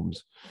many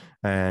storms.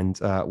 And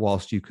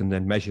whilst you can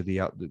then measure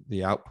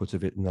the output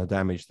of it and the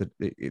damage that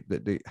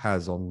it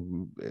has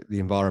on the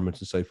environment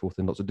and so forth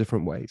in lots of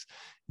different ways,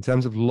 in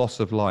terms of loss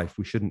of life,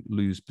 we shouldn't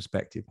lose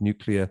perspective.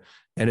 Nuclear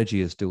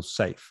energy is still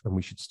safe, and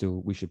we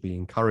should be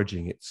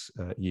encouraging its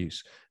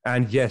use.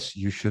 And yes,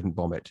 you shouldn't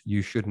bomb it.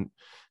 You shouldn't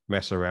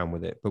mess around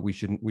with it. But we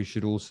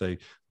should also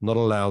not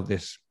allow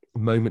this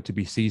moment to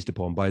be seized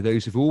upon by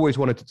those who've always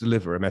wanted to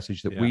deliver a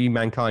message that we,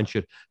 mankind,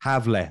 should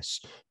have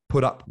less,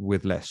 put up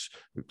with less,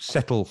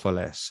 settle for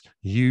less,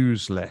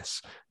 use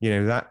less.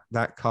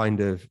 That kind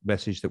of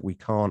message that we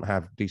can't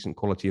have decent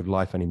quality of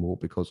life anymore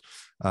because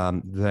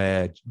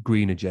their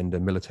green agenda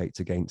militates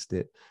against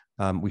it.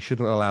 We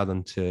shouldn't allow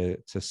them to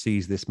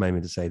seize this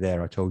moment to say,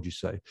 there, I told you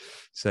so.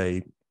 So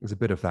there's a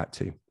bit of that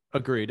too.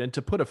 Agreed. And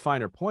to put a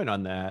finer point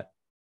on that,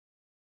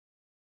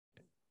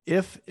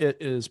 if it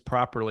is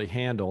properly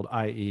handled,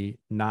 i.e.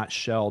 not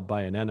shelled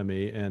by an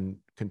enemy and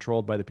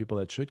controlled by the people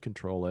that should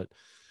control it,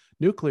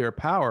 nuclear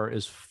power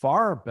is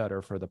far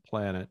better for the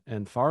planet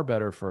and far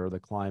better for the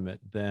climate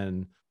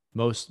than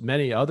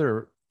many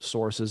other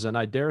sources. And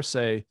I dare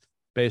say,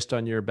 based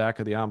on your back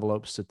of the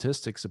envelope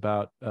statistics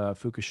about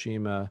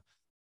Fukushima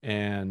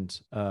and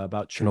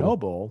about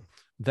Chernobyl,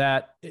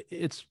 that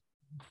it's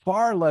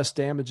far less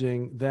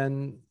damaging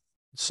than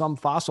some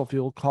fossil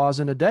fuel cause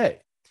in a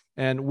day.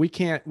 And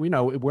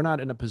we're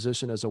not in a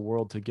position as a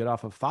world to get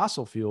off of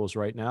fossil fuels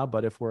right now,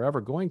 but if we're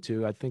ever going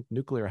to, I think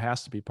nuclear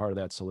has to be part of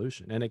that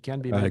solution, and it can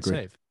be made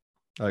safe.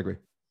 I agree.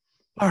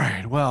 All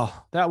right.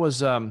 Well, that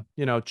was,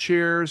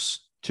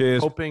 cheers.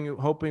 Cheers.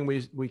 Hoping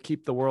we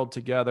keep the world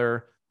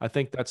together. I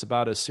think that's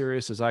about as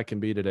serious as I can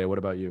be today. What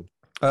about you?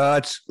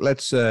 Let's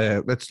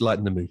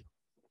lighten the mood.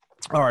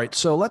 All right.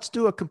 So let's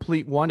do a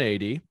complete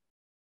 180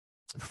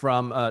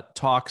 from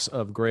talks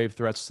of grave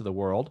threats to the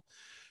world,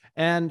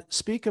 and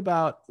speak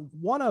about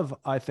one of,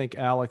 I think,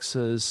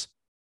 Alex's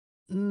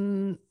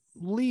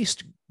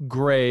least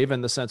grave,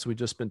 in the sense we've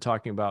just been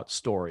talking about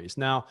stories.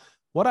 Now,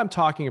 what I'm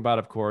talking about,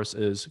 of course,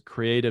 is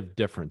creative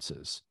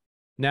differences.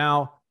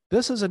 Now,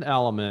 this is an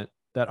element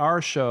that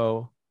our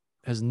show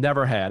has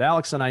never had.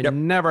 Alex and I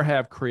never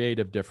have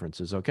creative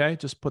differences, okay?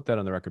 Just put that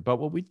on the record. But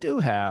what we do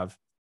have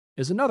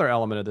is another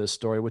element of this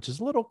story, which is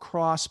a little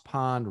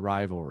cross-pond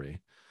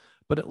rivalry.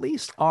 But at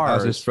least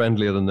ours is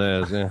friendlier than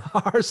theirs. Yeah.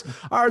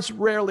 ours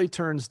rarely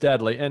turns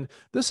deadly. And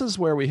this is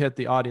where we hit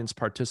the audience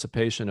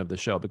participation of the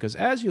show, because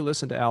as you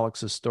listen to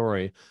Alex's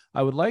story,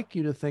 I would like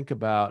you to think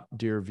about,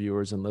 dear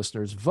viewers and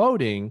listeners,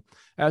 voting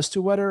as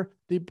to whether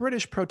the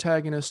British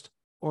protagonist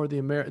or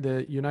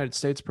the United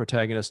States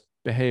protagonist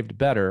behaved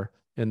better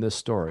in this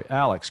story.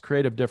 Alex,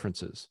 creative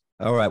differences.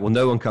 All right. Well,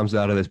 no one comes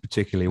out of this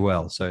particularly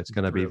well, so it's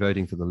going to be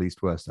voting for the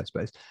least worst, I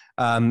suppose.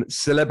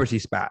 Celebrity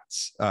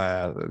spats,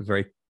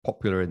 very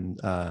popular in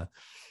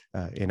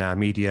our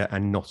media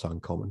and not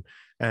uncommon.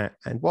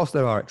 And whilst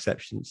there are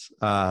exceptions,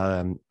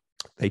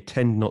 they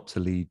tend not to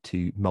lead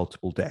to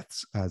multiple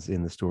deaths, as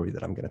in the story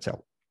that I'm going to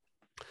tell.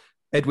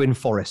 Edwin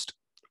Forrest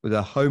was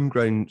a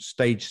homegrown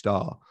stage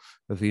star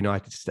of the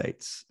United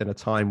States in a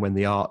time when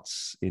the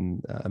arts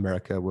in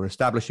America were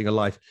establishing a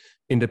life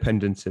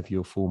independent of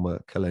your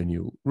former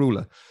colonial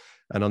ruler.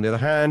 And on the other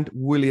hand,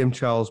 William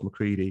Charles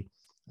Macready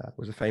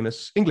was a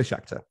famous English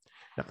actor.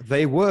 Now,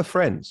 they were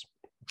friends,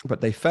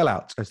 but they fell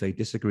out as they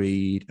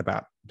disagreed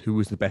about who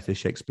was the better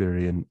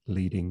Shakespearean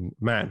leading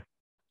man.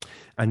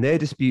 And their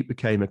dispute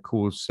became a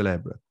cause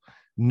célèbre,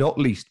 not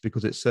least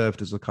because it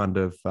served as a kind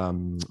of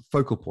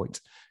focal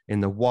point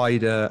in the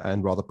wider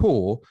and rather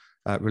poor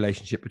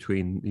relationship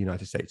between the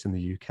United States and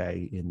the UK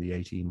in the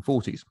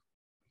 1840s.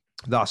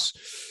 Thus,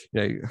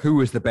 who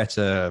was the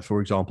better, for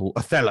example,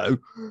 Othello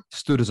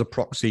stood as a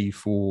proxy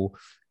for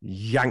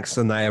Yanks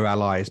and their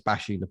allies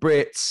bashing the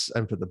Brits,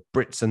 and for the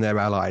Brits and their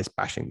allies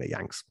bashing the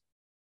Yanks.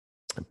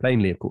 And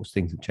plainly, of course,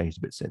 things have changed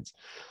a bit since.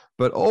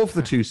 But of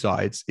the two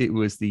sides, it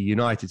was the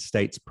United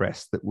States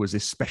press that was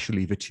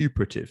especially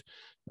vituperative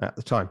at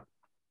the time.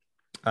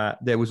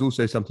 There was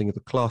also something of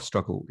a class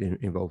struggle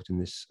involved in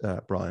this,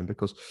 Bryan,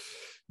 because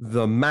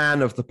the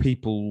man of the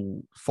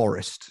people,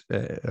 Forrest,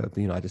 of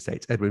the United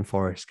States, Edwin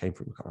Forrest, came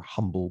from a kind of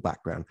humble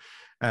background.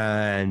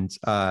 And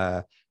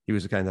he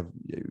was a kind of,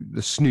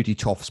 the snooty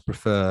toffs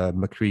prefer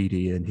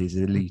Macready and his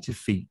elite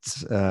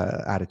effete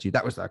attitude.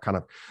 That was that kind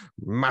of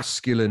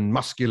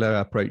muscular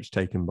approach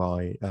taken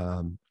by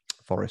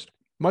Forrest.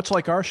 Much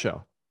like our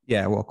show.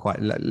 Yeah, well,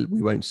 quite.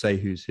 We won't say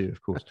who's who,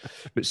 of course,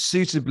 but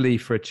suitably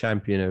for a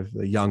champion of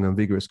the young and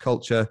vigorous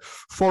culture,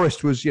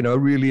 Forrest was,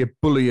 really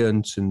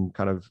ebullient and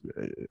kind of,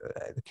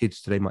 the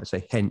kids today might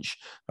say hench,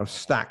 a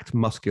stacked,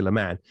 muscular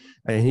man,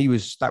 and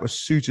that was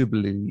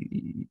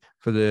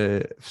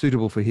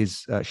suitable for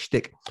his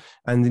shtick,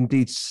 and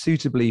indeed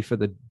suitably for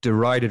the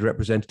derided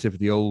representative of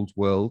the old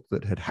world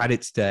that had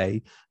its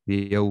day,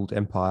 the old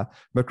empire.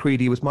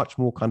 Macready was much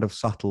more kind of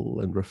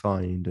subtle and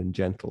refined and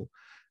gentle,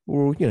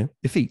 or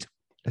effete,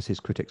 as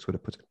his critics would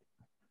have put it.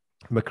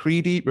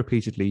 Macready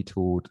repeatedly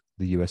toured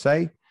the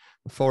USA,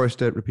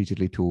 Forrester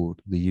repeatedly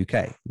toured the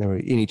UK. They were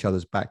in each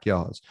other's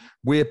backyards.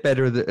 We're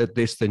better at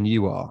this than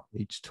you are,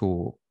 each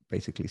tour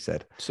basically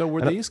said. So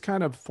were these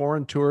kind of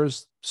foreign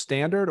tours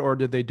standard, or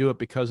did they do it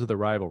because of the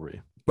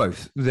rivalry?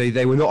 Both.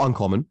 They were not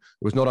uncommon.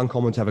 It was not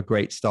uncommon to have a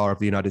great star of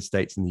the United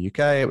States in the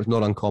UK. It was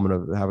not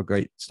uncommon to have a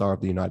great star of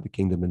the United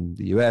Kingdom in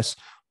the US,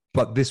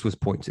 but this was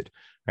pointed,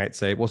 right?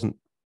 So it wasn't,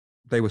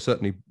 they were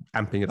certainly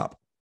amping it up.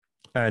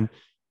 And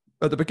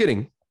at the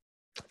beginning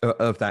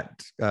of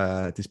that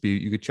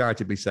dispute, you could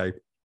charitably say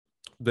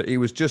that it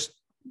was just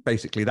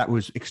basically, that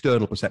was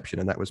external perception,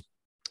 and that was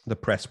the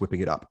press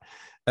whipping it up.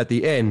 At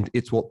the end,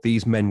 it's what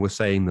these men were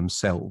saying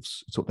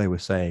themselves. It's what they were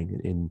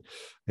saying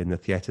in the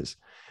theatres.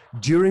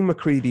 During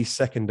Macready's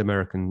second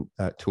American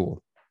tour,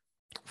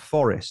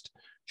 Forrest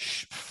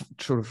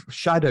sort of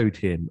shadowed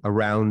him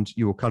around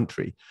your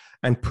country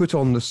and put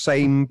on the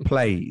same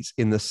plays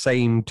in the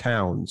same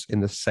towns in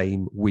the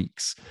same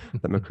weeks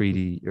that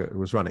Macready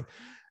was running.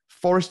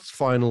 Forrest's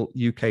final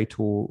UK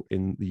tour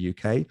in the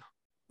UK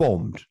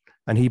bombed,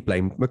 and he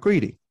blamed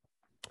Macready.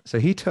 So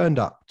he turned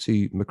up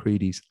to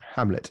Macready's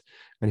Hamlet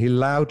and he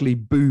loudly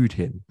booed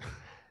him.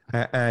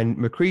 And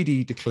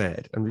Macready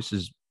declared, and this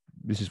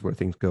is where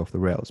things go off the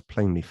rails,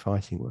 plainly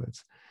fighting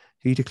words.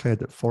 He declared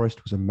that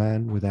Forrest was a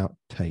man without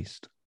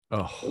taste.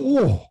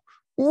 Oh.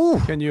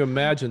 Can you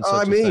imagine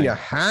such a thing?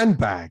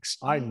 Handbags.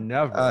 I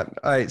never.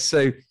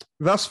 So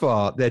thus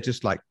far, they're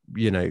just like,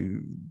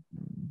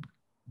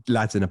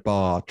 lads in a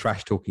bar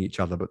trash talking each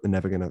other, but they're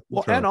never going to.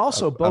 Well, and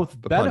also both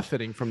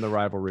benefiting from the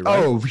rivalry,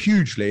 right? Oh,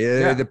 hugely.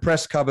 The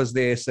press covers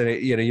this, and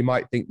you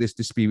might think this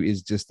dispute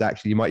is just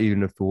actually, you might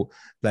even have thought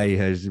they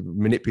has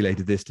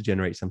manipulated this to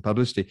generate some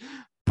publicity.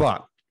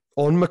 But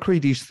on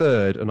Macready's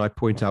third, and I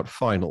point out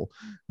final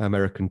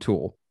American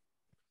tour,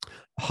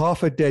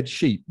 half a dead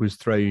sheep was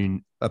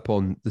thrown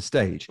upon the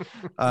stage.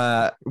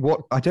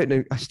 What I don't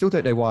know, I still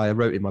don't know why I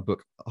wrote in my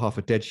book half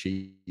a dead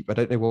sheep. I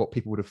don't know what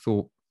people would have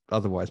thought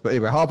otherwise. But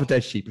anyway, half a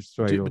dead sheep was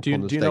thrown on the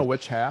stage. Do you know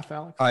which half,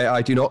 Alex?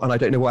 I do not, and I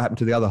don't know what happened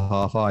to the other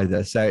half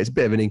either. So it's a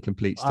bit of an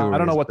incomplete story. I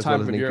don't know what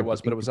time of year it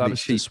was, but it was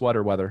obviously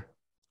sweater weather.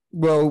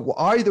 Well,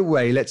 either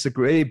way, let's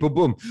agree.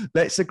 Boom.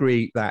 Let's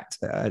agree that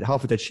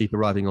half a dead sheep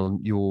arriving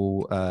on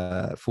your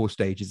four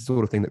stage is the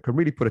sort of thing that can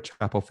really put a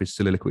chap off his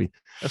soliloquy.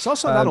 It's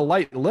also not a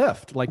light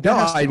lift. Like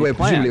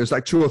presumably it was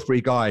like 2 or 3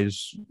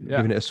 guys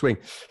giving it a swing.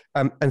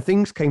 And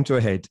things came to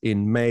a head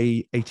in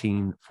May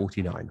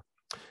 1849.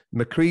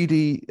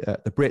 Macready,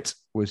 the Brit,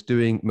 was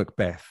doing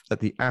Macbeth at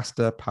the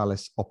Astor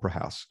Palace Opera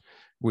House,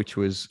 which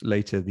was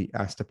later the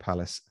Astor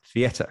Palace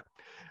Theatre.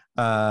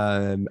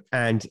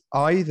 And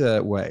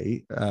either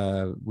way,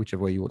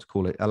 whichever way you want to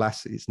call it,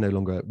 alas, it's no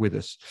longer with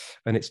us.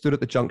 And it stood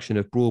at the junction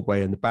of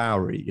Broadway and the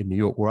Bowery in New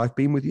York, where I've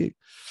been with you.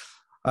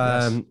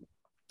 And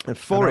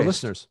for our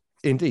listeners.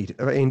 Indeed,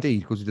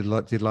 because we did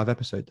a live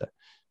episode there.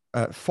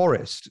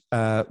 Forrest,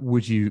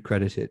 would you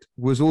credit it,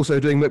 was also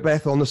doing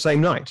Macbeth on the same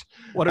night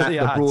at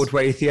the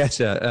Broadway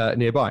Theatre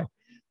nearby.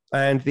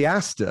 And the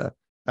Astor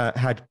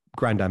had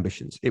grand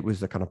ambitions. It was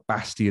the kind of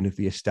bastion of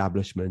the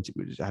establishment.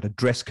 It had a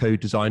dress code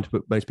designed to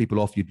put most people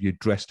off. You'd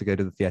dress to go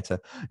to the theatre.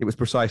 It was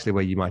precisely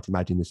where you might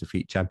imagine this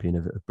effete champion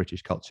of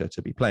British culture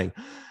to be playing.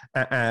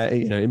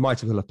 It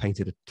might as well have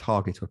painted a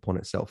target upon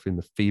itself in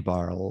the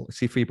febrile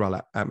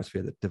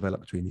atmosphere that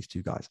developed between these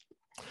two guys.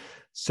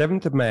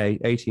 7th of May,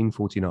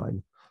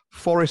 1849,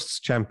 Forest's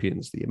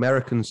champions, the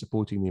Americans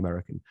supporting the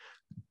American,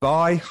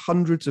 buy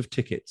hundreds of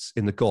tickets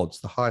in the gods,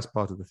 the highest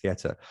part of the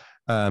theatre,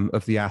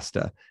 of the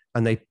Astor,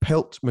 and they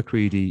pelt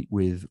Macready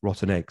with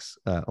rotten eggs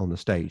on the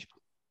stage.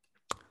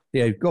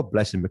 God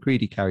bless him,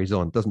 Macready carries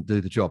on, doesn't do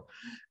the job.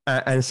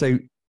 And so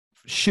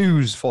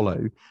shoes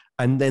follow,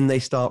 and then they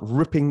start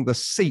ripping the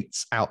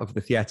seats out of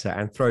the theatre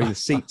and throwing the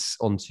seats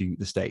onto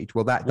the stage.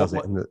 Well, that does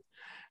it, and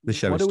the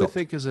show stops.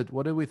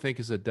 What do we think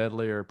is a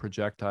deadlier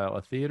projectile,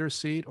 a theater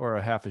seat or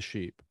a half a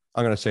sheep?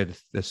 I'm going to say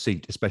the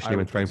seat, especially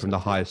when thrown from the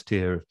highest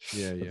tier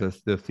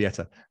of the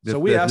theatre. So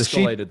we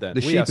escalated then.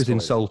 The sheep is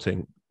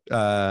insulting.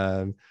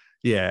 You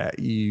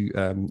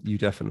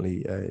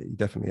definitely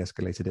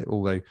escalated it.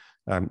 Although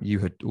you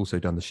had also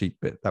done the sheep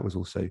bit, that was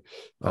also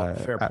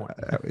fair point.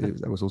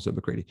 That was also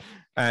Macready.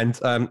 And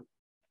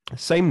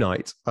same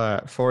night,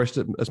 Forrest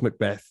as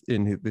Macbeth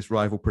in this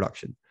rival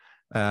production,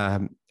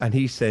 and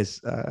he says,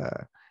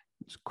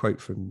 it's a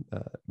quote from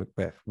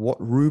Macbeth: "What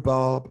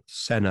rhubarb,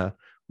 senna,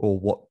 or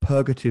what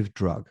purgative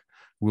drug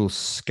will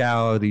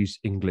scour these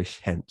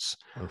English hence?"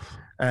 Oof.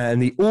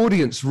 And the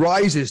audience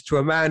rises to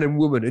a man and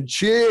woman and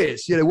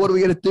cheers. What are we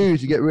going to do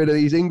to get rid of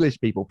these English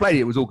people? Plainly,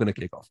 it was all going to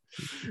kick off.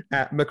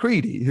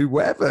 Macready, who,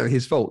 whatever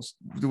his faults,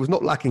 was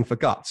not lacking for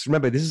guts.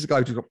 Remember, this is a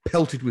guy who got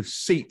pelted with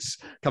seats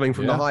coming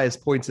from the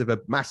highest points of a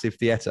massive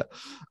theatre.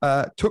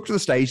 Took to the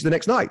stage the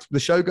next night. The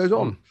show goes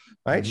on.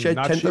 Right,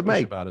 10th of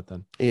May. About it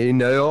then.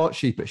 Not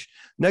sheepish.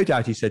 No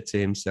doubt he said to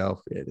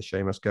himself, the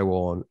show must go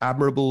on.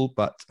 Admirable,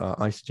 but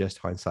I suggest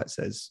hindsight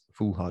says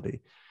foolhardy.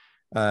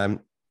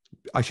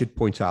 I should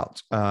point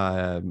out,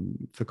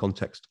 for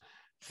context,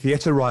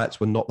 theatre riots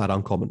were not that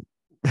uncommon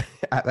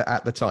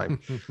at the time.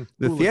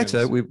 The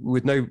theatre,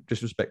 with no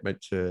disrespect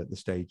meant to the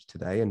stage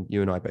today, and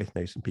you and I both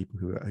know some people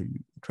who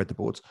tread the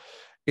boards,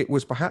 it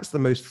was perhaps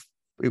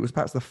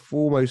the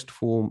foremost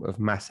form of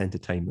mass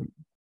entertainment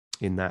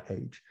in that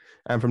age.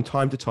 And from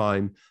time to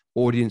time,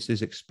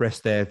 audiences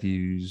expressed their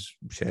views,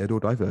 shared or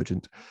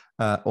divergent,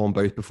 on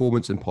both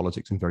performance and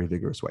politics in very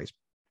vigorous ways.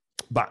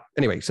 But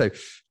anyway, so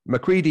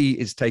Macready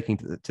is taking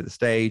to the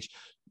stage.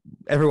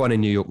 Everyone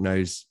in New York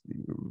knows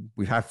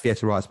we've had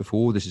theatre riots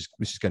before. This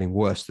is getting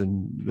worse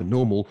than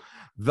normal.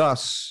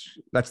 Thus,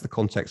 that's the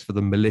context for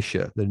the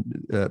militia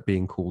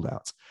being called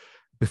out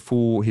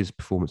before his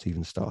performance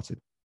even started.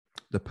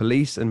 The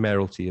police and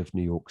mayoralty of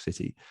New York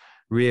City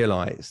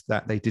realized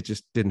that they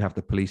just didn't have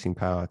the policing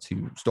power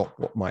to stop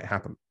what might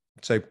happen.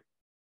 So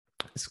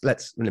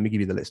let me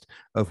give you the list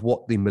of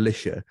what the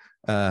militia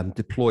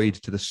deployed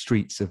to the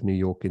streets of New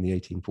York in the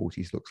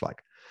 1840s looks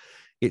like.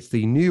 It's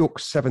the New York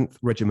 7th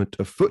Regiment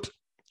of Foot,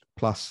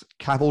 plus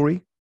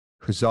cavalry,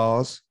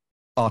 hussars,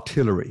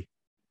 artillery.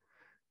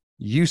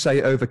 You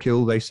say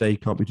overkill, they say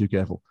can't be too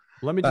careful.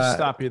 Let me just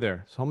stop you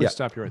there. So let me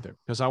stop you right there,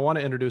 because I want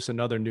to introduce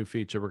another new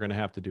feature we're going to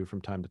have to do from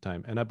time to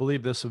time. And I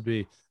believe this would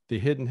be the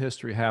Hidden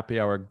History Happy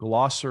Hour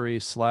glossary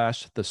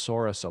 /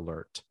 thesaurus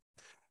alert.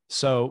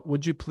 So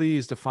would you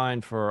please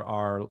define for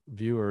our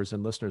viewers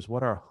and listeners,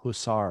 what are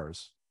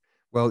hussars?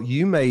 Well,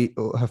 you may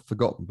have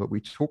forgotten, but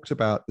we talked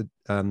about the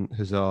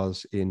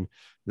hussars in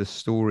the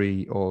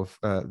story of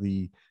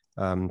the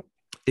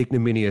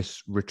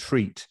ignominious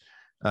retreat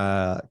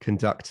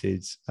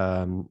conducted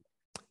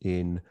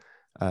in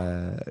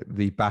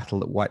the battle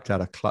that wiped out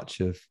a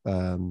clutch of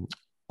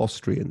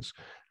Austrians,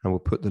 and we'll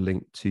put the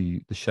link to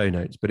the show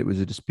notes. But it was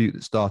a dispute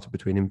that started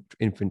between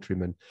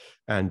infantrymen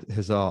and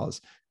hussars,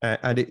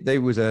 and they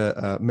was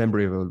a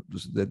memory of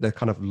they're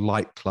kind of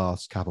light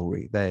class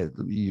cavalry.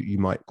 You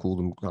might call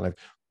them kind of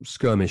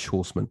skirmish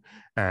horsemen,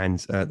 and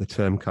the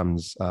term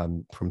comes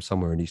from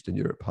somewhere in Eastern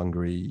Europe,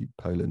 Hungary,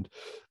 Poland.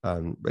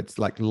 It's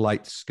like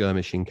light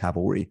skirmishing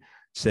cavalry.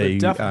 So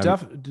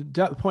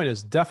the point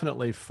is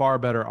definitely far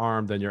better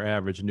armed than your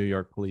average New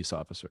York police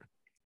officer.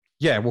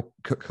 Yeah, well,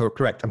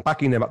 correct. And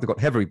backing them up, they've got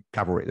heavy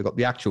cavalry. They've got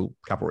the actual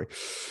cavalry.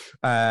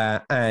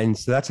 And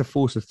so that's a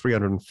force of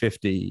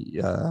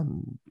 350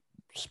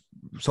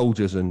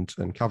 soldiers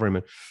and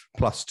cavalrymen,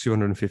 plus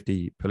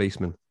 250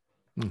 policemen.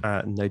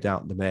 No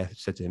doubt the mayor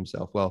said to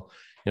himself, well,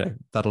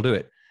 that'll do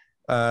it.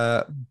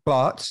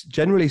 But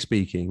generally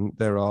speaking,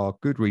 there are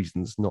good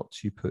reasons not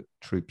to put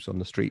troops on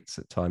the streets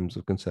at times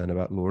of concern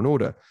about law and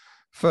order.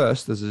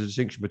 First, there's a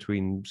distinction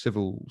between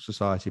civil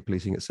society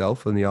policing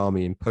itself and the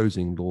army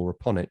imposing law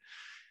upon it.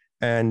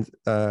 And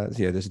there's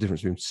a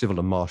difference between civil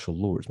and martial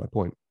law, is my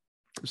point.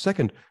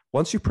 Second,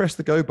 once you press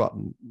the go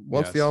button,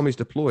 once the army's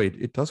deployed,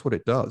 it does what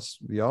it does.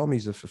 The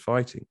armies are for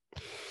fighting.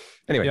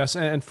 Anyway. Yes,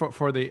 and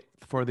for the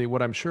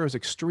what I'm sure is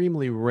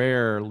extremely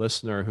rare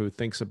listener who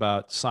thinks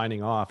about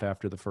signing off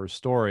after the first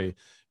story,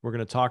 we're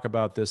going to talk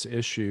about this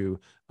issue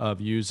of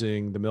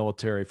using the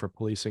military for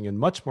policing in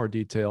much more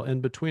detail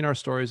in between our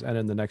stories and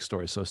in the next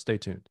story. So stay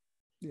tuned.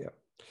 Yeah.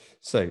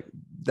 So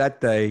that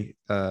day,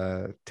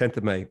 10th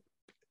of May,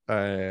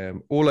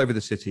 all over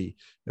the city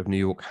of New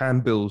York,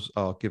 handbills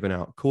are given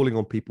out calling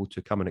on people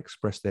to come and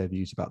express their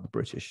views about the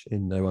British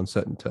in no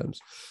uncertain terms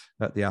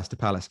at the Astor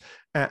Palace.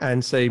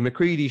 And so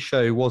Macready's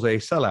show was a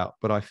sellout,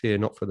 but I fear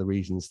not for the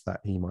reasons that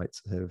he might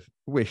have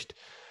wished.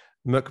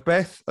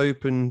 Macbeth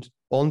opened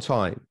on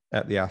time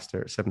at the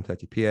Astor at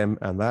 7:30 p.m.,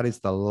 and that is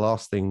the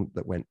last thing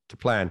that went to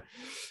plan.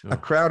 A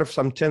crowd of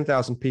some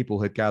 10,000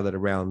 people had gathered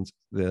around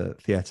the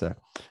theatre,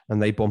 and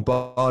they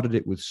bombarded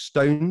it with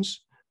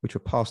stones, which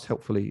were passed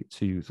helpfully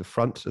to the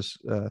front, as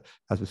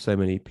with so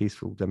many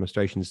peaceful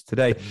demonstrations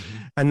today.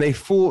 And they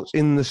fought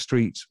in the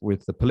streets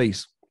with the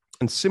police.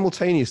 And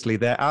simultaneously,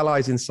 their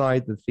allies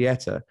inside the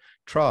theatre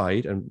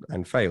tried,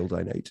 and failed,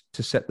 I note,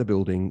 to set the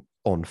building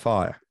on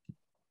fire.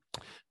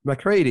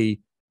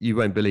 Macready, you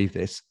won't believe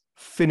this,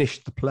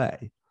 finished the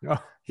play.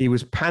 He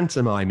was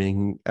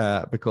pantomiming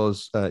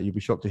because you'd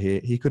be shocked to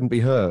hear he couldn't be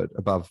heard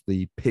above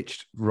the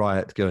pitched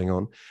riot going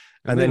on.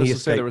 And then he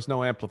said there was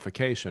no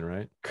amplification,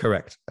 right?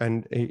 Correct.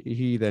 And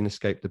he then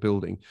escaped the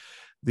building.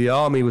 The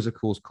army was, of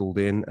course, called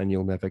in, and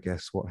you'll never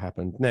guess what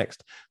happened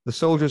next. The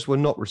soldiers were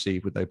not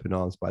received with open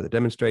arms by the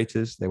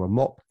demonstrators. They were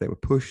mocked, they were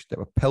pushed, they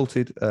were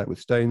pelted with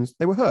stones,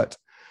 they were hurt.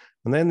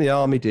 And then the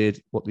army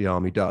did what the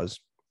army does.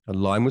 A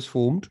line was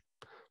formed.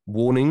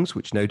 Warnings,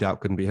 which no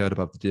doubt couldn't be heard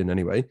above the din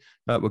anyway,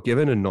 were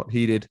given and not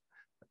heeded,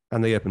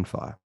 and they opened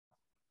fire.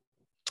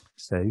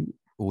 So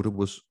order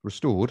was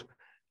restored,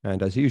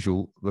 and as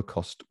usual, the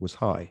cost was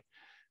high.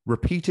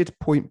 Repeated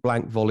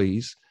point-blank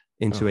volleys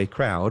into a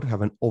crowd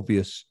have an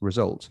obvious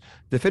result.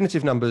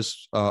 Definitive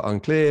numbers are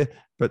unclear,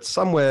 but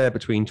somewhere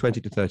between 20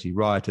 to 30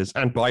 rioters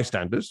and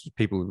bystanders,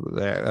 people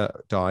there,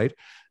 died,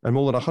 and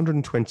more than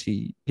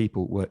 120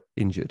 people were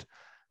injured.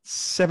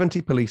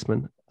 70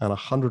 policemen and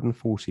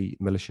 140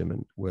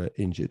 militiamen were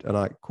injured. And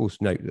I, of course,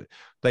 note that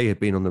they had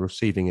been on the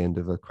receiving end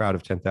of a crowd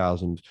of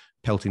 10,000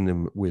 pelting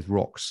them with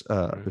rocks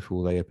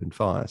before they opened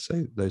fire.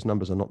 So those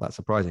numbers are not that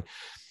surprising.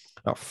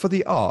 Now, for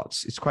the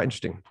arts, it's quite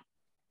interesting.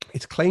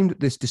 It's claimed that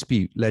this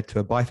dispute led to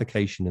a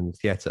bifurcation in the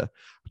theatre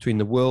between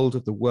the world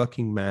of the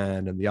working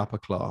man and the upper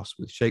class,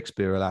 with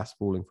Shakespeare, alas,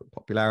 falling from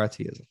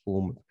popularity as a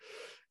form of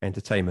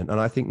entertainment. And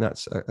I think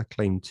that's a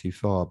claim too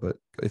far, but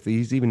if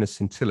there's even a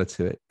scintilla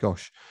to it,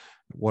 gosh,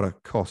 what a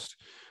cost.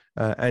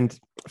 And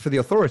for the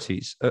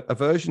authorities,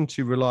 aversion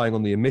to relying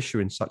on the militia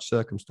in such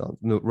circumstances,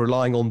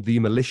 relying on the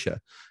militia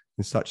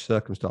in such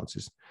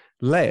circumstances,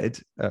 led,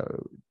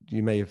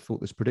 you may have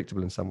thought this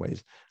predictable in some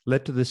ways,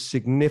 led to the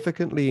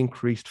significantly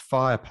increased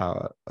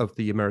firepower of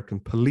the American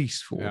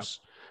police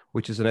force,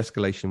 which is an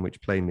escalation which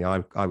plainly,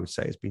 I would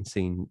say, has been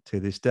seen to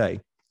this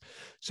day.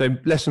 So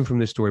lesson from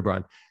this story,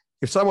 Bryan.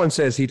 If someone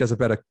says he does a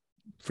better,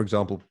 for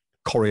example,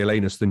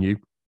 Coriolanus than you,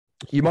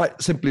 you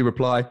might simply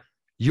reply,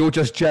 "You're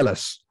just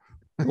jealous."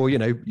 Or,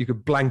 you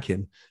could blank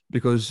him,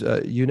 because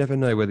you never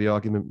know where the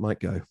argument might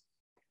go.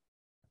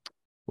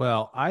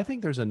 Well, I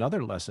think there's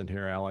another lesson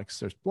here, Alex.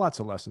 There's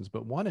lots of lessons,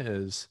 but one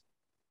is,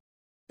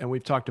 and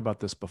we've talked about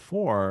this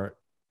before,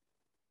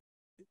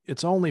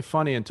 it's only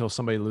funny until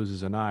somebody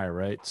loses an eye,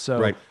 right?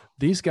 So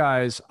these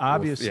guys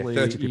obviously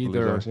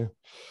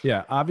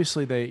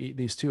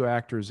these two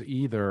actors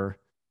either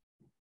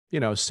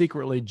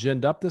secretly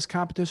ginned up this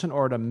competition,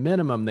 or at a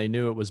minimum, they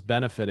knew it was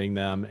benefiting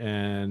them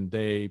and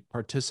they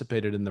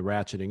participated in the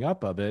ratcheting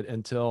up of it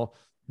until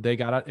it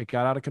got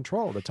out of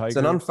control. The Tiger. It's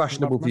an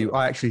unfashionable view.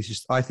 I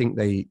think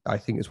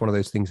it's one of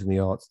those things in the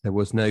arts. There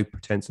was no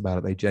pretense about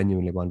it. They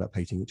genuinely wound up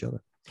hating each other.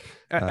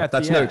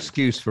 That's no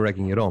excuse for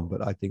egging it on,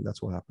 but I think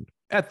that's what happened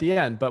at the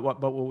end. But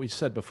what we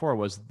said before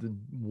was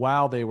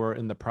while they were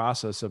in the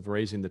process of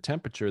raising the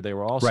temperature, they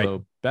were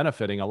also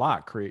benefiting a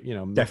lot,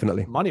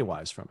 definitely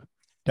money-wise from it.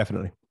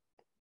 Definitely.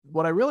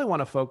 What I really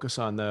want to focus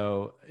on,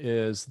 though,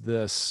 is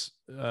this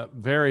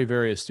very,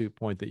 very astute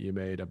point that you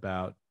made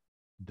about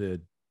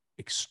the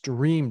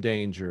extreme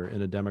danger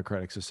in a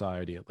democratic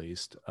society, at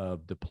least,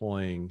 of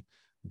deploying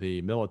the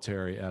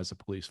military as a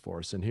police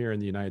force. And here in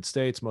the United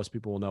States, most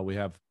people will know we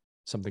have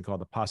something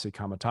called the Posse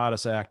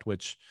Comitatus Act,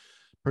 which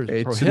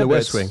prohibits... in the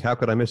West Wing. How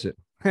could I miss it?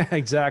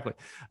 Exactly.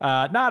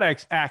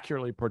 Not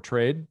accurately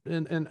portrayed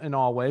in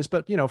all ways,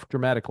 but, for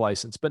dramatic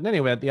license. But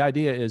anyway, the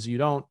idea is you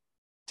don't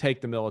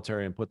take the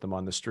military and put them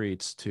on the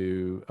streets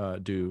to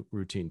do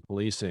routine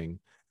policing.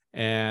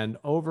 And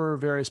over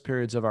various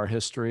periods of our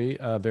history,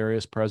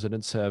 various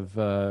presidents have,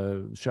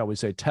 shall we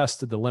say,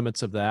 tested the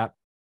limits of that.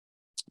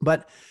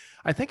 But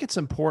I think it's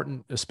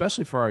important,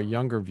 especially for our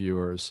younger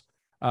viewers,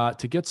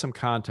 to get some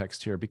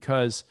context here,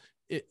 because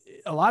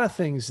a lot of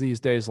things these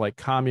days, like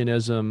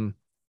communism,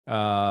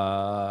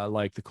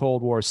 like the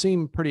Cold War,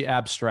 seem pretty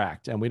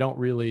abstract, and we don't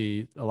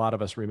really, a lot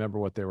of us remember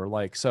what they were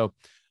like. So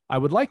I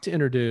would like to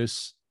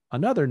introduce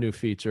another new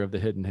feature of the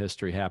Hidden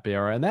History Happy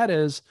Hour, and that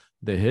is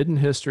the Hidden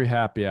History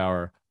Happy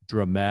Hour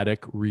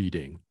Dramatic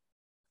Reading.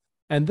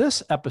 And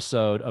this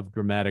episode of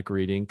Dramatic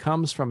Reading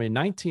comes from a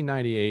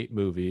 1998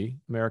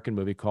 American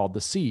movie called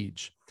The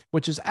Siege,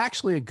 which is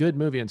actually a good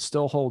movie and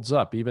still holds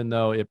up, even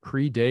though it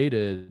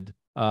predated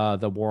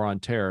the War on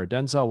Terror.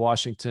 Denzel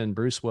Washington,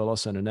 Bruce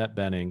Willis, and Annette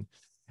Bening.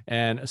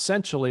 And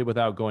essentially,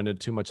 without going into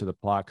too much of the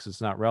plot, because it's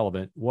not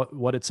relevant,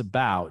 what it's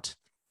about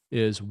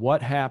is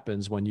what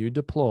happens when you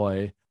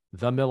deploy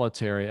the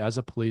military as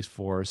a police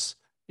force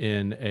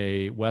in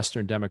a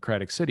Western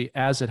democratic city.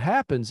 As it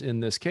happens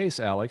in this case,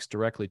 Alex,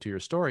 directly to your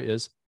story,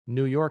 is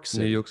New York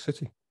City. New York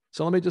City.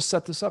 So let me just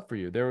set this up for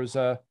you. There was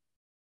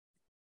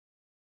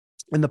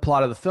in the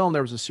plot of the film,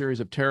 there was a series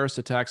of terrorist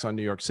attacks on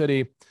New York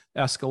City,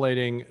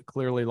 escalating.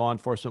 Clearly, law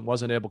enforcement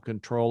wasn't able to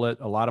control it.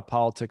 A lot of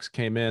politics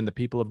came in. The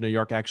people of New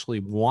York actually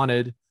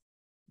wanted,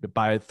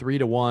 by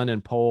 3-1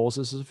 in polls,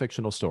 this is a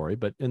fictional story,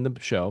 but in the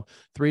show,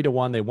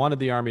 3-1, they wanted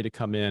the army to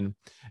come in.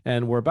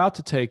 And we're about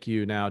to take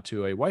you now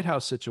to a White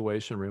House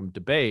Situation Room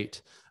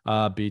debate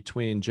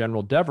between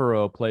General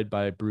Devereaux, played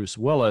by Bruce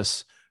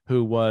Willis,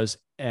 who was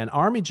an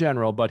Army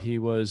general, but he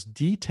was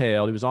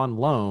detailed, he was on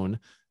loan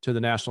to the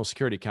National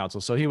Security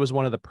Council. So he was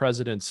one of the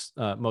president's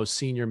most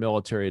senior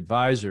military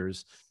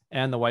advisors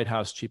and the White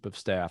House Chief of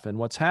Staff. And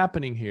what's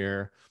happening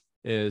here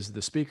is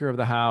the Speaker of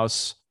the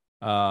House,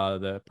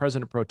 the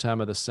President pro tem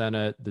of the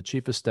Senate, the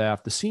Chief of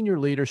Staff, the senior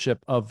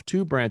leadership of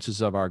two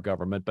branches of our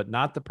government, but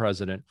not the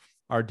president,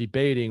 are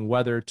debating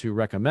whether to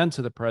recommend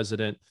to the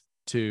president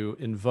to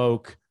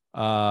invoke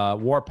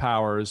war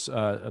powers,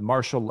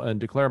 and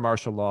declare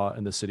martial law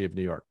in the city of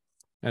New York.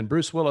 And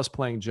Bruce Willis,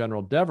 playing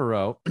General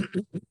Devereaux,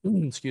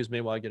 excuse me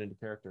while I get into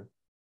character,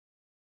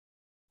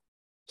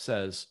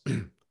 says,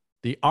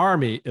 the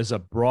army is a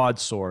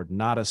broadsword,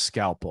 not a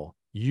scalpel.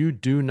 You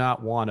do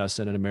not want us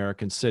in an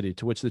American city,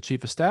 to which the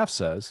Chief of Staff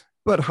says.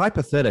 But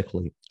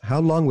hypothetically,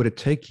 how long would it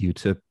take you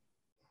to?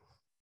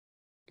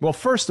 Well,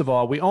 first of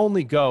all, we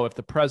only go if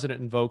the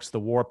president invokes the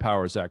War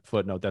Powers Act.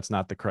 Footnote, that's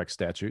not the correct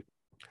statute.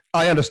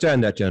 I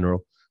understand that,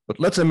 General. But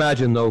let's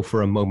imagine, though,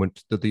 for a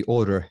moment that the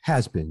order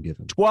has been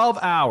given. 12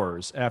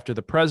 hours after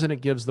the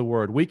president gives the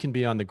word, we can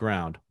be on the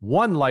ground.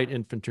 One light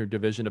infantry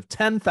division of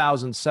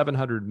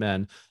 10,700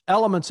 men,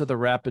 elements of the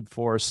rapid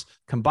force,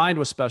 combined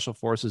with special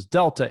forces,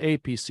 Delta,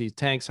 APC,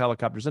 tanks,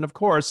 helicopters, and of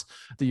course,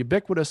 the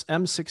ubiquitous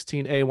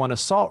M16A1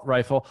 assault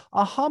rifle,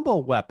 a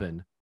humble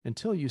weapon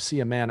until you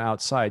see a man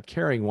outside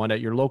carrying one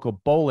at your local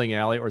bowling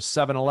alley or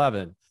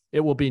 7-Eleven.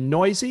 It will be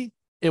noisy,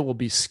 it will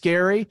be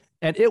scary,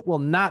 and it will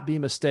not be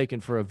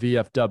mistaken for a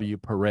VFW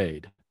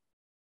parade.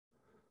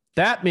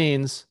 That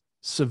means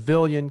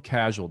civilian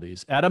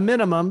casualties. At a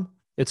minimum,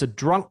 it's a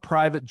drunk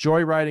private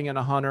joyriding in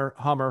a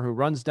Hummer who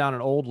runs down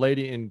an old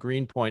lady in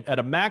Greenpoint. At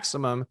a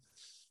maximum,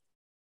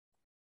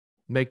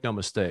 make no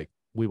mistake,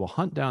 we will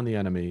hunt down the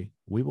enemy,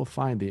 we will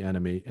find the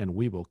enemy, and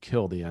we will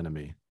kill the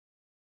enemy.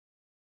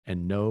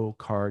 And no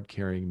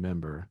card-carrying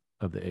member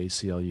of the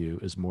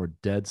ACLU is more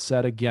dead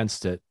set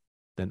against it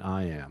than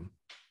I am.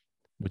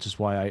 Which is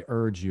why I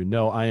urge you,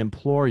 no, I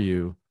implore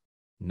you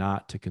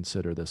not to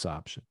consider this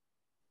option.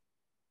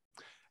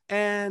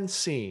 And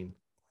scene.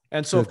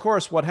 And so, of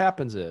course, what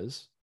happens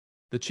is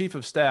the Chief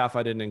of Staff,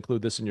 I didn't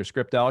include this in your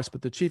script, Alex,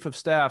 but the Chief of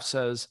Staff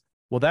says,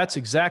 well, that's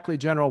exactly,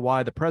 General,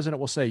 why the president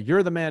will say,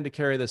 you're the man to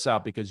carry this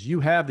out because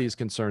you have these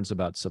concerns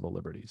about civil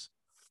liberties.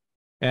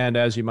 And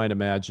as you might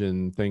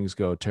imagine, things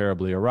go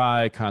terribly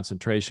awry,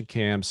 concentration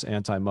camps,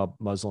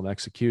 anti-Muslim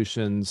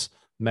executions,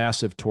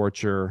 massive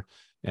torture,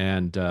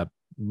 and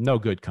no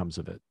good comes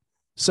of it.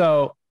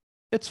 So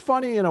it's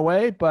funny in a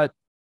way, but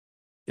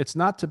it's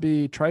not to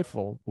be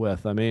trifled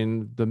with. I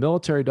mean, the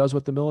military does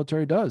what the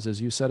military does,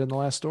 as you said in the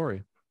last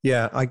story.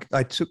 Yeah,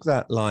 I took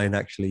that line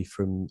actually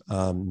from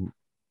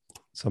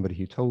somebody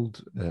who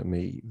told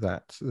me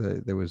that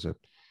there was a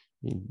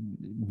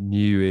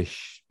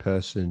newish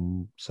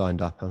person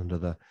signed up under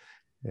the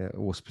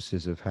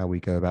auspices of how we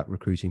go about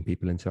recruiting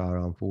people into our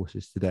armed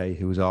forces today,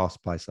 who was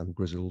asked by some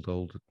grizzled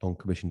old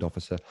non-commissioned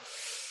officer,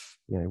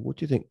 what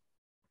do you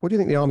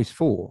think the army's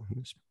for?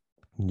 This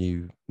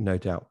new, no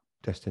doubt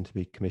destined to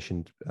be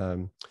commissioned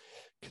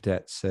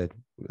cadet said,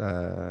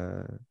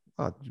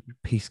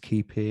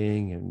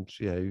 peacekeeping and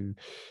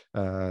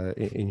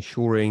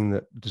ensuring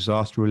that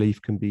disaster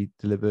relief can be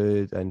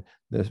delivered. And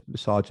the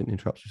sergeant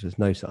interrupts and says,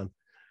 no, son,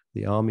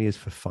 the army is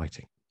for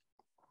fighting.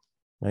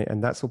 Right?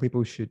 And that's what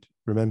people should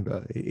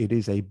remember. It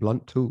is a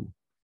blunt tool.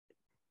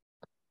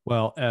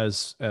 Well,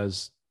 as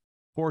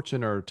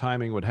fortune or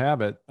timing would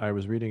have it, I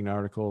was reading an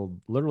article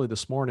literally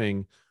this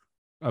morning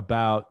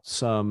about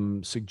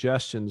some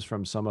suggestions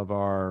from some of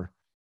our,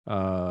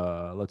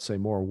 let's say,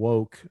 more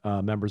woke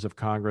members of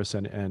Congress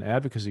and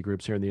advocacy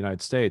groups here in the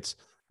United States,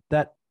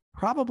 that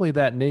probably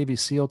that Navy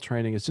SEAL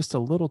training is just a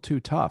little too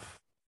tough.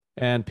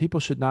 And people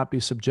should not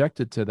be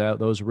subjected to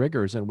those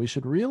rigors. And we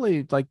should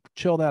really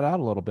chill that out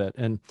a little bit.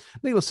 And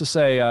needless to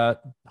say,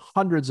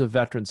 hundreds of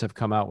veterans have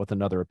come out with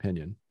another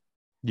opinion.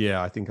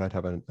 Yeah, I think I'd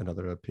have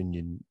another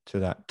opinion to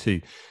that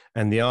too.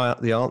 And the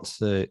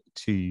answer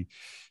to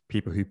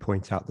people who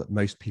point out that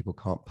most people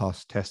can't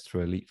pass tests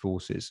for elite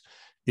forces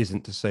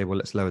isn't to say, well,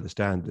 let's lower the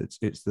standards.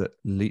 It's that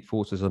elite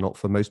forces are not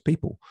for most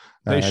people.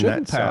 They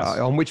shouldn't pass.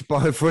 On which,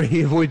 for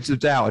any avoidance of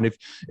doubt, and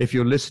if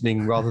you're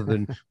listening rather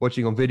than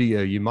watching on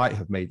video, you might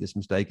have made this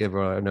mistake.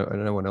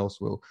 No one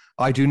else will.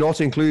 I do not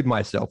include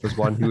myself as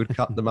one who would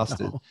cut the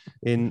mustard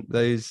in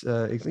those.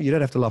 You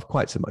don't have to laugh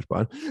quite so much,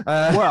 Bryan.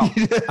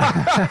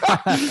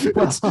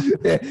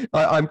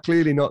 I'm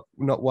clearly not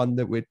one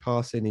that would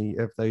pass any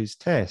of those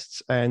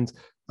tests, and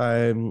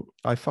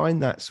I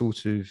find that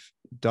sort of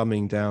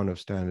dumbing down of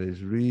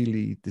standards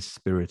really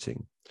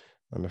dispiriting,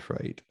 I'm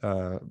afraid,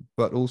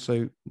 but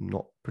also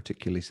not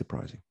particularly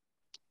surprising.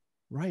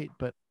 Right.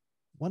 But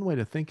one way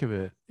to think of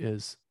it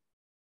is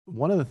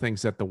one of the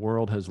things that the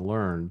world has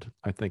learned,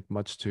 I think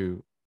much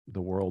to the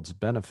world's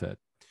benefit,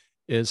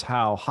 is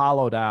how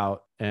hollowed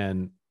out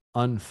and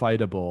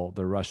unfightable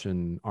the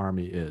Russian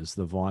army is,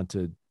 the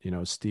vaunted,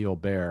 steel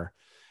bear.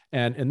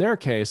 And in their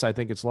case, I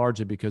think it's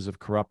largely because of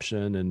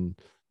corruption and,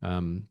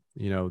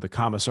 the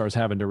commissars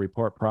having to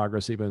report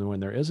progress even when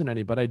there isn't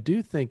any. But I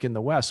do think in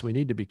the West, we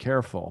need to be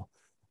careful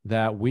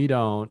that we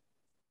don't,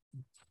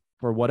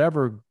 for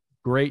whatever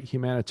great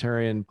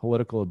humanitarian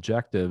political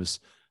objectives,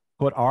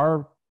 put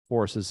our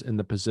forces in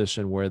the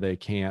position where they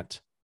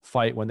can't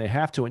fight when they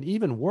have to. And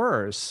even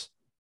worse,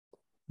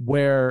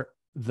 where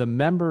the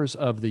members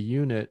of the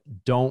unit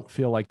don't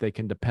feel like they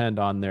can depend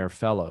on their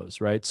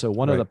fellows, right? So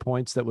one of the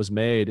points that was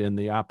made in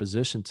the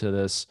opposition to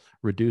this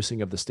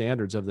reducing of the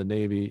standards of the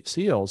Navy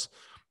SEALs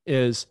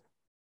is,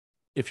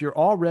 if you're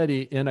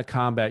already in a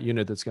combat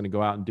unit that's going to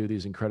go out and do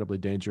these incredibly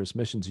dangerous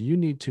missions, you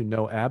need to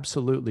know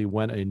absolutely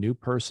when a new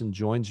person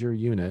joins your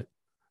unit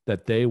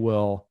that they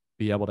will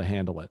be able to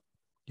handle it.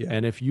 Yeah.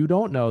 And if you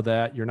don't know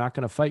that, you're not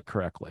going to fight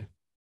correctly.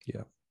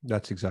 Yeah,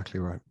 that's exactly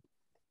right.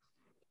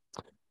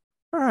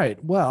 All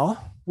right.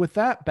 Well, with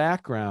that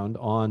background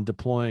on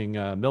deploying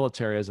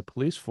military as a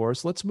police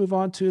force, let's move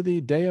on to the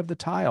Day of the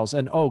Tiles.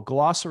 And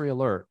glossary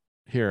alert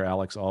here,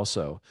 Alex,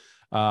 also.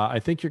 I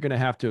think you're going to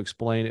have to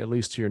explain, at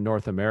least to your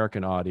North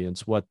American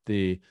audience, what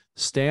the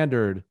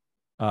standard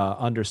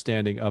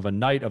understanding of a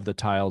Night of the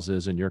Tiles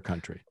is in your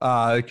country.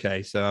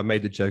 Okay. So I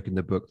made the joke in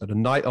the book that a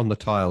night on the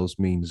tiles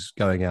means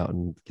going out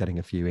and getting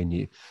a few in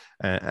you.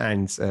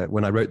 And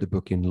when I wrote the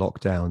book in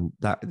lockdown,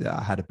 that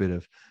had a bit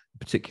of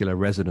particular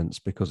resonance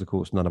because, of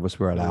course, none of us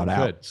were allowed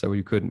out. So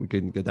we couldn't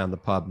go down the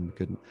pub and we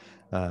couldn't,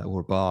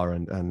 or a bar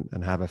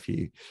and have a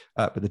few.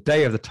 But the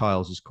Day of the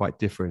Tiles is quite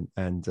different.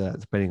 And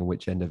depending on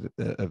which end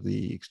of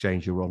the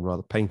exchange you're on,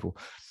 rather painful.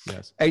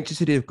 Yes. Ancient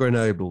city of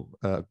Grenoble,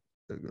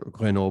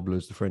 Grenoble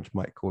as the French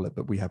might call it,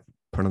 but we have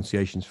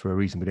pronunciations for a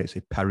reason. We don't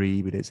say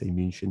Paris, we don't say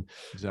München.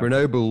 Exactly.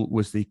 Grenoble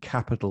was the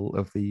capital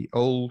of the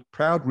old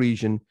proud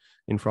region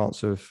in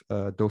France of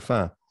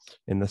Dauphin,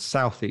 in the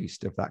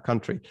southeast of that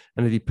country.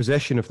 And the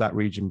possession of that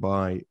region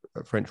by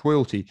French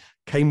royalty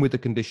came with the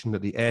condition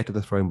that the heir to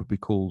the throne would be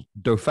called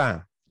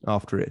Dauphin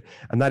after it.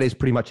 And that is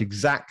pretty much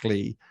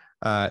exactly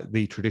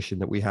the tradition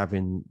that we have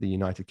in the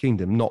United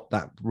Kingdom. Not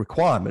that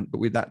requirement, but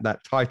with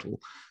that title.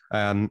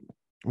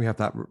 We have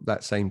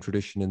that same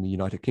tradition in the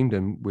United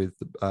Kingdom with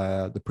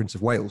the Prince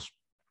of Wales,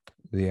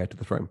 the heir to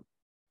the throne.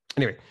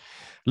 Anyway,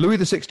 Louis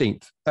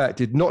XVI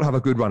did not have a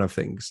good run of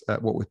things,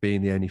 what with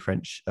being the only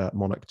French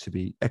monarch to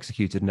be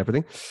executed and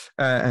everything,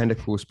 and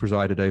of course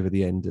presided over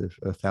the end of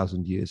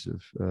 1,000 years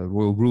of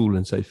royal rule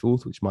and so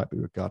forth, which might be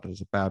regarded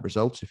as a bad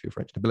result if you're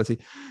French nobility.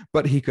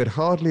 But he could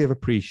hardly have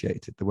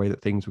appreciated the way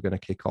that things were going to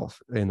kick off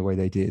in the way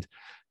they did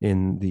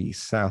in the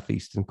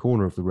southeastern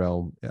corner of the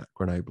realm at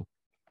Grenoble.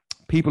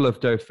 People of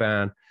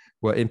Dauphin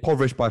were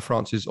impoverished by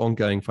France's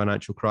ongoing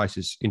financial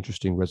crisis.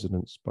 Interesting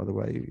resonance, by the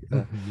way,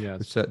 yes,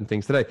 with certain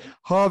things today.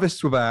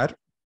 Harvests were bad,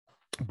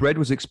 bread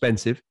was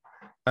expensive,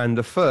 and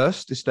the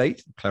first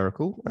estate,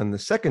 clerical, and the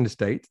second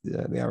estate,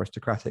 the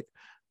aristocratic,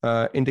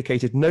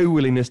 indicated no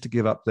willingness to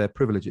give up their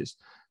privileges.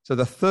 So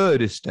the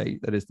third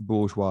estate, that is the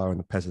bourgeois and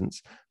the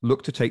peasants,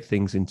 looked to take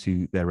things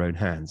into their own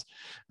hands.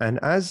 And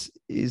as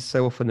is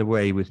so often the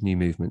way with new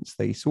movements,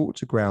 they sought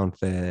to ground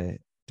their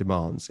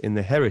demands in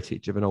the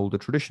heritage of an older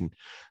tradition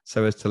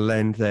so as to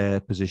lend their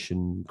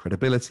position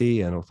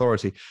credibility and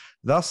authority.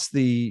 Thus,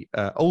 the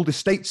old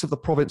estates of the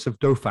province of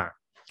Dauphin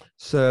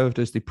served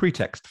as the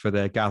pretext for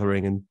their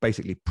gathering and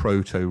basically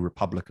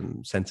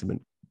proto-republican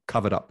sentiment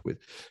covered up with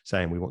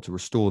saying we want to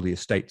restore the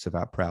estates of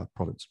our proud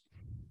province.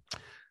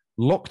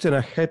 Locked in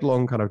a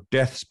headlong kind of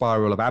death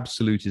spiral of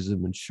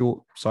absolutism and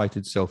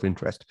short-sighted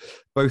self-interest,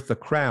 both the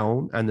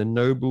crown and the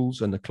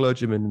nobles and the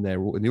clergymen in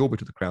the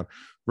orbit of the crown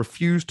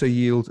refused to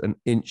yield an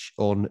inch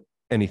on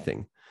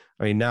anything.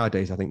 I mean,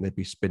 nowadays, I think they'd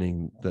be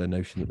spinning the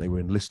notion that they were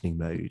in listening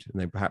mode and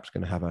they're perhaps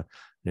going to have an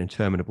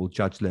interminable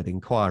judge-led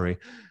inquiry.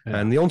 Yeah.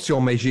 And the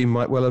ancien regime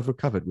might well have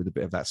recovered with a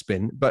bit of that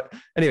spin. But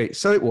anyway,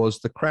 so it was.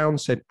 The crown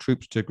sent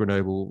troops to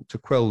Grenoble to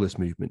quell this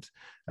movement.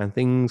 And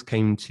things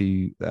came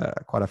to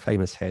quite a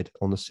famous head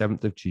on the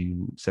 7th of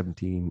June,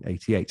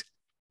 1788.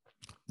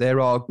 There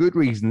are good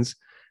reasons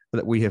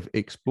that we have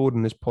explored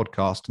in this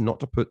podcast not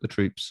to put the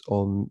troops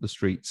on the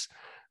streets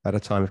at a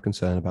time of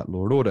concern about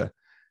law and order.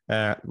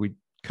 We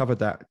covered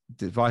that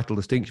vital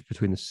distinction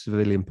between the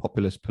civilian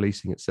populace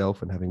policing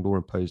itself and having law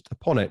imposed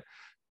upon it.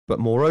 But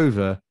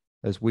moreover,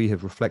 as we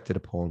have reflected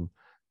upon,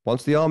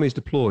 once the army is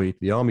deployed,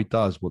 the army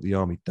does what the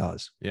army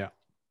does. Yeah.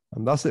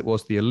 And thus it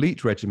was the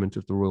elite regiment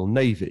of the Royal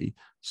Navy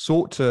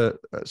sought to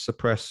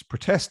suppress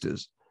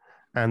protesters,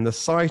 and the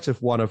sight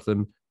of one of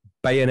them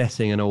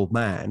bayoneting an old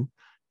man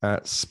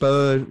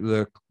spurred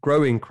the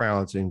growing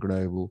crowds in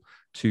Grenoble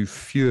to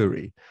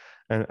fury.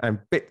 And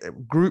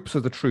groups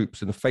of the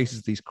troops in the faces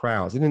of these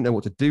crowds, they didn't know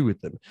what to do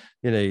with them.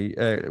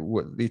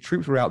 The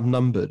troops were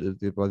outnumbered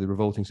by the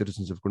revolting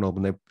citizens of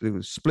Grenoble, and they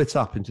were split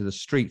up into the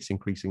streets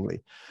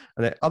increasingly.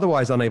 And they're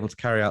otherwise unable to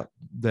carry out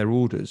their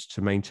orders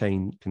to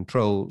maintain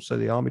control. So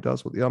the army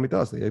does what the army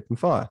does. They open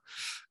fire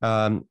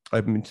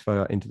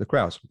into the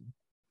crowds.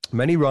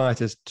 Many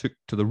rioters took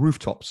to the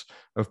rooftops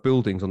of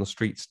buildings on the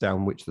streets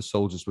down which the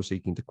soldiers were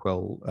seeking to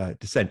quell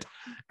dissent,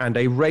 and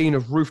a rain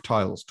of roof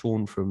tiles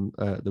torn from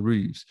the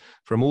roofs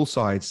from all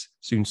sides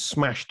soon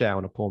smashed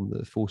down upon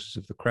the forces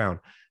of the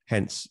crown,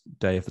 hence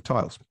Day of the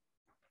Tiles.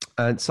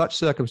 And such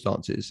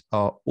circumstances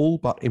are all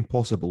but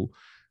impossible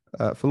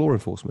for law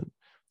enforcement.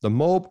 The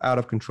mob out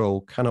of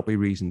control cannot be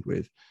reasoned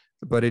with,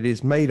 but it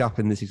is made up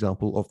in this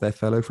example of their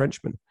fellow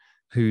Frenchmen,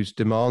 whose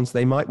demands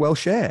they might well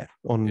share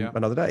on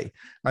another day.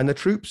 And the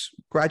troops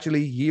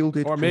gradually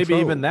yielded or maybe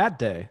control. even that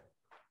day.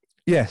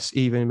 Yes,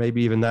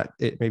 maybe even that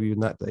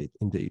day,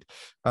 indeed.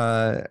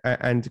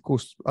 And of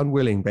course,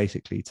 unwilling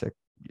basically to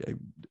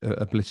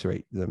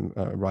obliterate them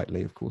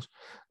rightly, of course.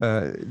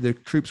 The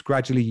troops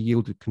gradually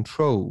yielded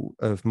control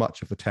of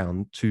much of the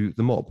town to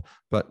the mob,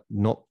 but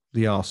not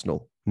the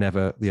arsenal.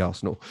 Never the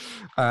arsenal.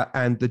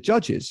 And the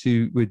judges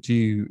who were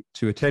due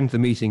to attend the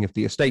meeting of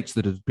the estates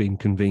that had been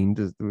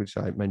convened, which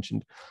I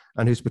mentioned,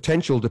 and whose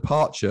potential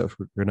departure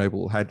for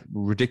Grenoble had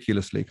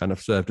ridiculously kind of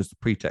served as the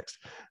pretext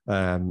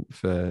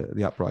for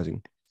the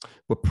uprising,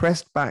 were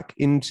pressed back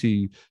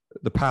into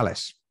the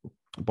palace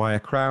by a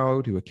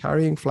crowd who were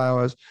carrying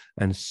flowers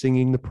and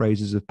singing the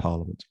praises of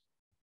Parliament.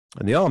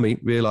 And the army,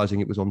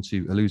 realizing it was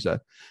onto a loser,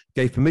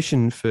 gave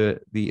permission for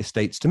the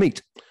estates to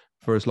meet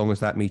for as long as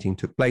that meeting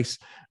took place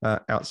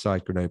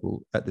outside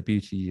Grenoble at the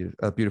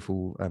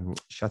beautiful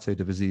Château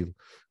de Vizille,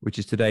 which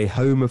is today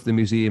home of the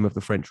Museum of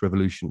the French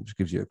Revolution, which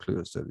gives you a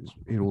clue as to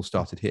it all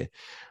started here.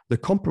 The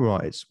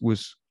compromise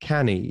was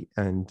canny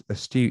and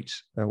astute,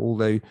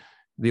 although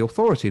the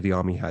authority the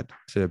army had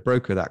to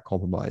broker that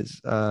compromise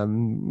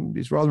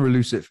is rather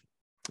elusive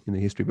in the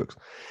history books.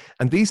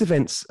 And these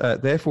events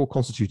therefore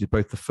constituted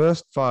both the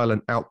first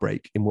violent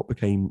outbreak in what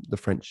became the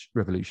French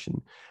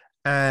Revolution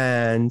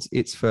and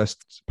its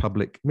first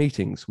public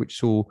meetings, which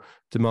saw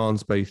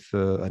demands both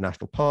for a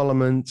national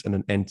parliament and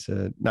an end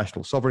to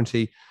national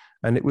sovereignty.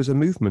 And it was a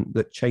movement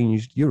that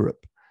changed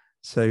Europe.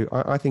 So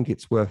I think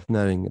it's worth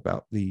knowing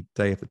about the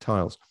Day of the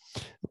Tiles.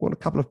 I want a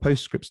couple of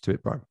postscripts to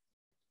it, Bryan.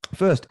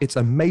 First, it's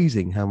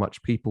amazing how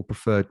much people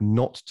preferred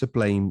not to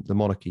blame the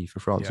monarchy for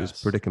France's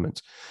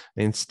predicament.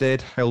 They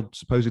instead held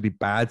supposedly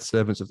bad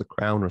servants of the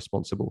crown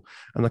responsible.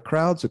 And the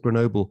crowds at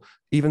Grenoble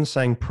even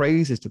sang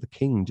praises to the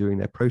king during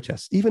their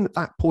protests. Even at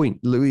that point,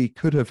 Louis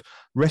could have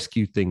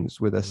rescued things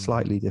with a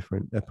slightly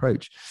different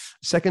approach.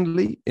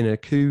 Secondly, in a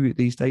coup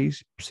these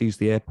days, seized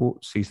the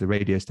airport, seized the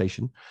radio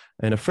station.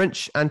 In a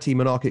French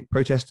anti-monarchic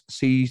protest,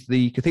 seized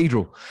the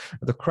cathedral.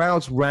 The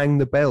crowds rang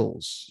the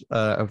bells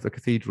of the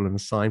cathedral in a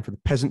sign for the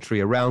peasantry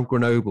around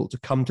Grenoble to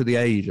come to the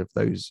aid of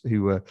those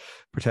who were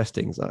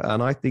protesting.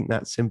 And I think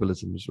that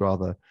symbolism is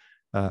rather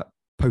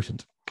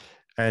potent.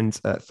 And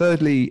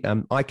thirdly,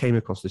 I came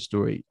across this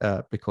story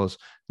because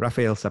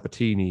Raphael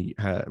Sabatini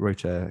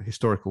wrote a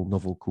historical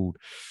novel called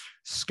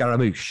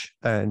Scaramouche.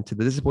 And to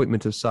the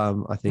disappointment of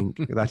some, I think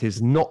that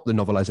is not the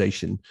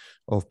novelization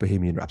of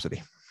Bohemian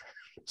Rhapsody.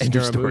 End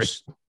of story.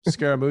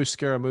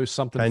 Scaramouche,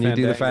 something. And you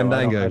do the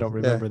fandango. I don't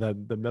remember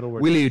the middle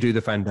word. Will you do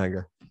the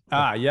fandango?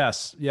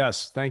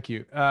 Yes. Thank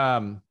you.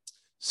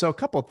 So a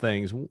couple of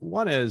things.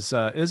 One is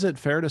it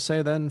fair to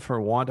say then, for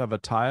want of a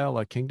tile,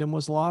 a kingdom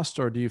was lost,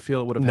 or do you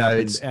feel it would have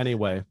happened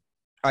anyway?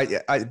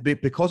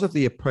 Because of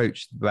the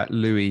approach that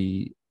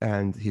Louis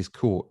and his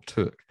court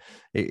took,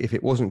 if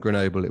it wasn't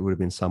Grenoble, it would have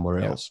been somewhere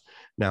else.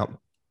 Now,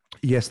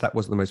 yes, that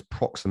was the most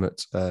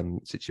proximate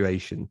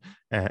situation,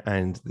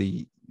 and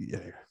the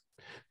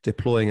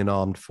deploying an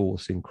armed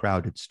force in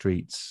crowded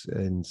streets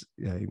and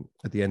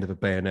at the end of a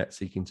bayonet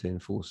seeking to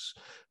enforce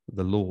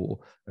the law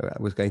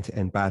was going to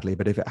end badly.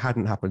 But if it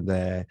hadn't happened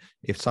there,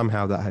 if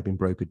somehow that had been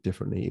brokered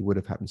differently, it would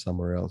have happened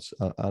somewhere else,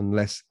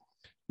 unless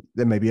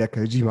there may be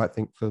echoes, you might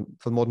think, for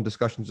modern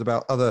discussions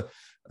about other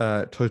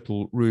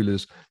total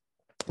rulers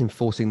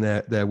enforcing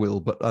their will.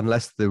 But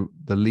unless the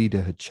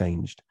leader had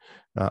changed,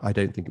 I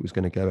don't think it was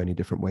going to go any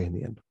different way in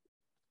the end.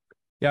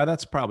 Yeah,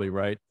 that's probably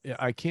right.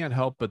 I can't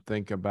help but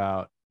think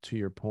about, to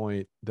your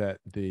point, that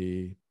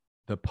the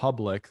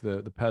public,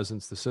 the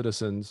peasants, the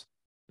citizens,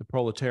 the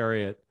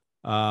proletariat,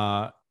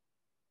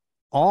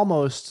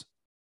 almost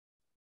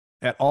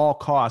at all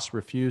costs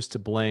refused to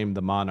blame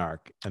the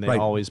monarch, and they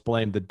always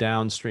blamed the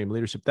downstream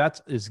leadership. That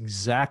is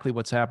exactly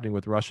what's happening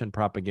with Russian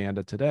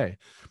propaganda today.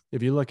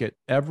 If you look at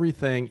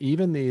everything,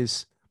 even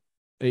these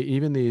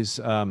even these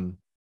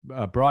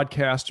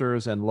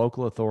broadcasters and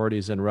local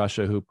authorities in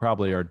Russia who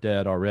probably are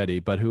dead already,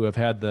 but who have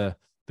had the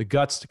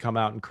guts to come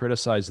out and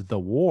criticize the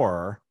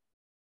war,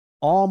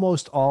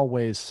 almost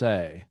always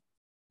say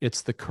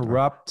it's the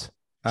corrupt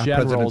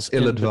generals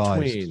in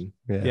between.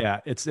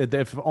 It's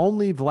if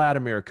only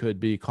Vladimir could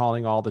be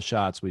calling all the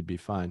shots, we'd be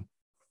fine.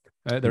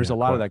 There's a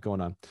lot of that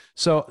going on.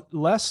 So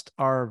lest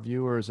our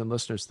viewers and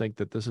listeners think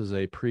that this is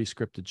a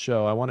pre-scripted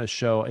show, I want to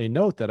show a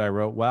note that I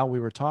wrote while we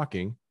were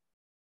talking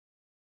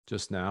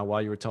just now,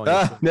 while you were telling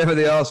us. Never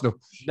the Arsenal.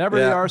 Never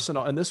the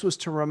Arsenal. And this was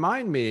to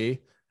remind me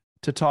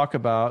to talk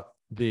about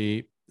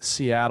the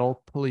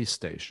Seattle police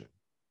station.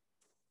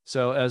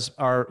 So as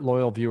our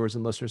loyal viewers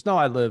and listeners know,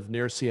 I live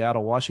near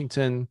Seattle,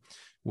 Washington.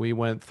 We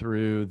went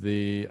through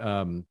the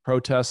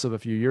protests of a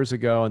few years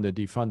ago and the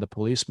defund the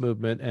police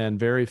movement. And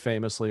very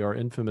famously or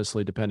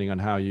infamously, depending on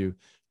how you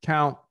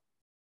count,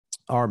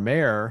 our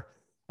mayor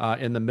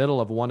in the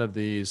middle of one of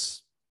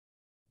these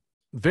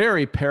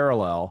very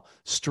parallel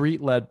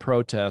street-led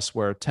protests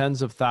where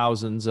tens of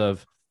thousands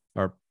of,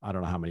 or I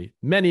don't know how many,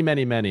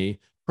 many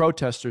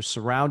protesters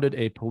surrounded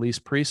a police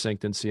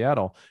precinct in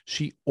Seattle.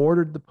 She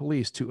ordered the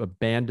police to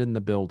abandon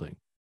the building.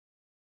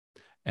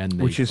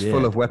 And which is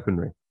full of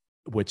weaponry.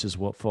 Which is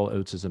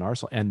an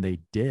arsenal. And they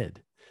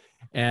did.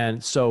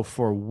 And so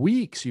for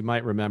weeks, you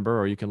might remember,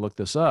 or you can look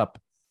this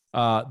up,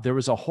 there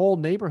was a whole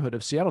neighborhood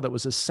of Seattle that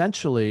was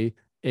essentially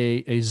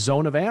a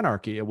zone of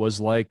anarchy. It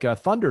was like a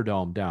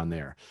Thunderdome down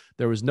there.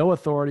 There was no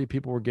authority.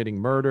 People were getting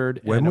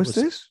murdered. When was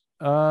this?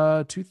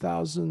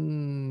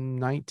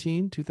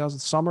 2019,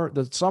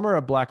 the summer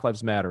of Black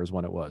Lives Matter is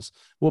when it was.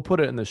 We'll put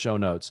it in the show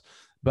notes.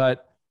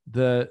 But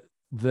that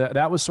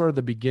was sort of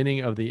the beginning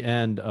of the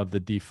end of the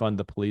defund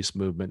the police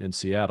movement in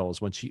Seattle,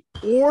 is when she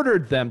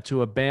ordered them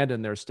to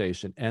abandon their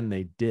station, and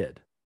they did.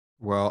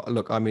 Well,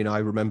 look, I mean, I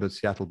remember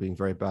Seattle being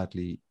very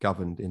badly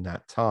governed in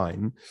that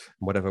time,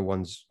 whatever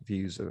one's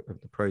views of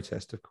the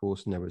protest, of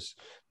course, and there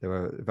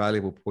were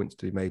valuable points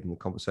to be made in the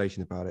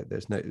conversation about it.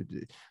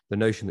 The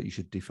notion that you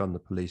should defund the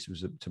police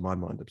was, to my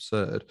mind,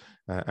 absurd,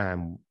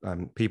 and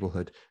people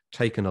had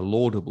taken a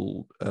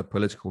laudable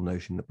political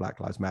notion that Black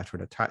Lives Matter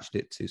and attached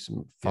it to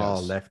some far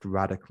left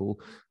radical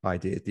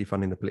ideas.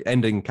 Defunding the police,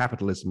 ending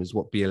capitalism is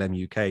what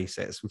BLM UK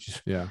says, which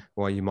is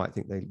why you might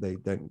think they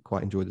don't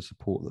quite enjoy the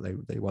support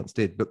that they once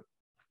did. But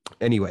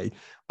anyway,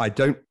 I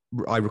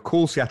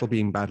recall Seattle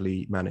being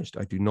badly managed.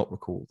 I do not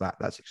recall that.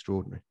 That's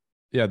extraordinary.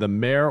 Yeah, the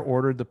mayor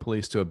ordered the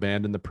police to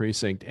abandon the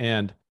precinct,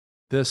 and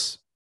this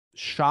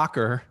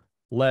shocker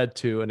led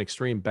to an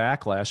extreme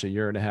backlash a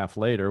year and a half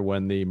later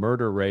when the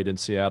murder rate in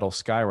Seattle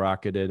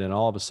skyrocketed, and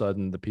all of a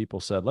sudden the people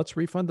said, let's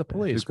refund the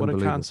police. What a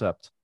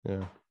concept.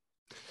 Yeah.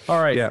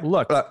 All right. Yeah.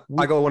 Look, I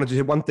wanted to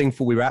say one thing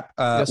before we wrap,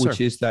 which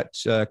is that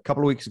a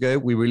couple of weeks ago,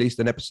 we released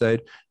an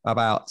episode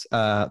about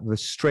the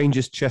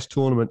strangest chess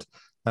tournament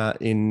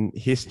in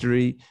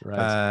history,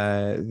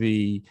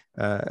 the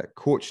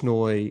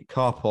Korchnoi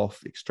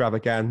Karpov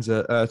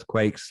extravaganza,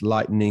 earthquakes,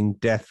 lightning,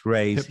 death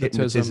rays,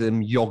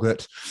 hypnotism,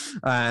 yogurt,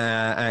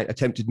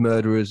 attempted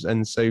murderers,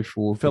 and so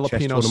forth.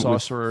 Filipino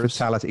sorcerers,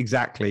 fatality,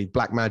 exactly,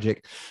 black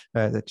magic,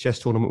 the chess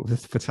tournament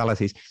with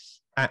fatalities.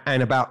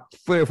 And about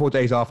 3 or 4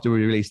 days after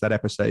we released that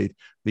episode,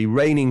 the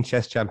reigning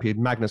chess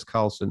champion Magnus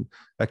Carlsen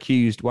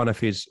accused one of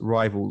his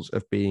rivals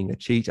of being a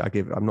cheat.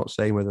 I'm not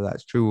saying whether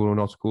that's true or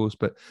not, of course,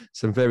 but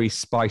some very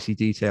spicy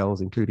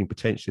details, including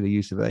potentially the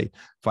use of a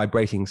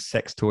vibrating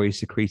sex toy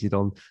secreted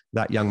on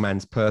that young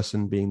man's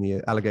person, being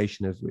the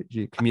allegation of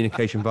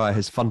communication via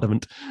his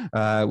fundament,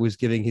 was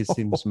giving him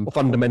some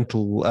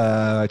fundamental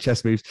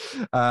chess moves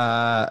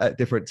at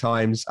different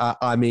times.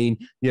 I mean,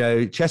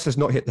 chess has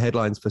not hit the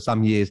headlines for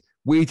some years.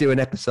 We do an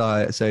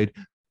episode,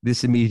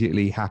 this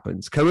immediately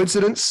happens.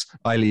 Coincidence?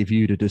 I leave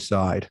you to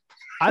decide.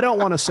 I don't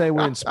want to say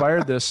we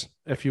inspired this,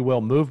 if you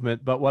will,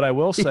 movement, but what I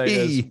will say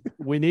is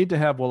we need to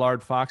have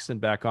Willard Foxton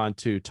back on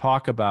to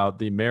talk about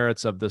the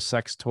merits of the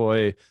sex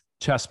toy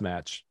chess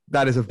match.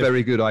 That is a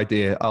very good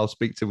idea. I'll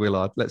speak to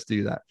Willard. Let's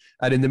do that.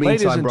 And in the meantime,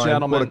 ladies and Bryan,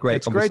 gentlemen, what a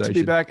great conversation. It's great to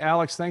be back.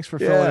 Alex, thanks for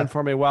filling in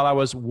for me while I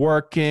was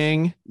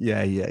working.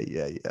 Yeah.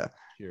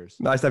 Cheers.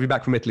 Nice to have you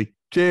back from Italy.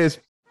 Cheers.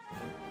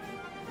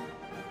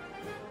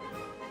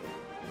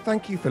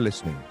 Thank you for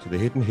listening to the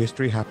Hidden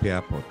History Happy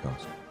Hour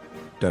podcast.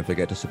 Don't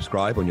forget to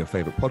subscribe on your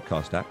favorite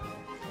podcast app.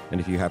 And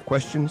if you have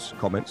questions,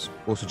 comments,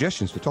 or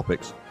suggestions for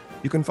topics,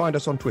 you can find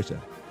us on Twitter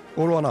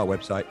or on our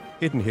website,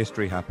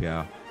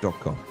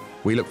 hiddenhistoryhappyhour.com.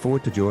 We look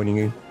forward to joining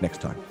you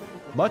next time.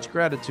 Much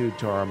gratitude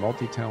to our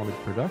multi-talented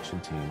production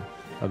team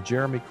of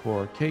Jeremy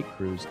Core, Kate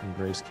Cruz, and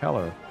Grace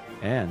Keller,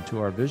 and to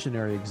our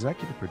visionary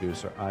executive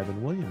producer,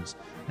 Ivan Williams.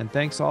 And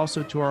thanks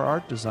also to our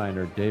art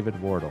designer,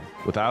 David Wardle,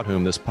 without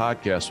whom this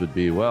podcast would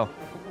be, well,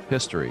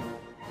 history.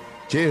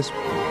 Cheers.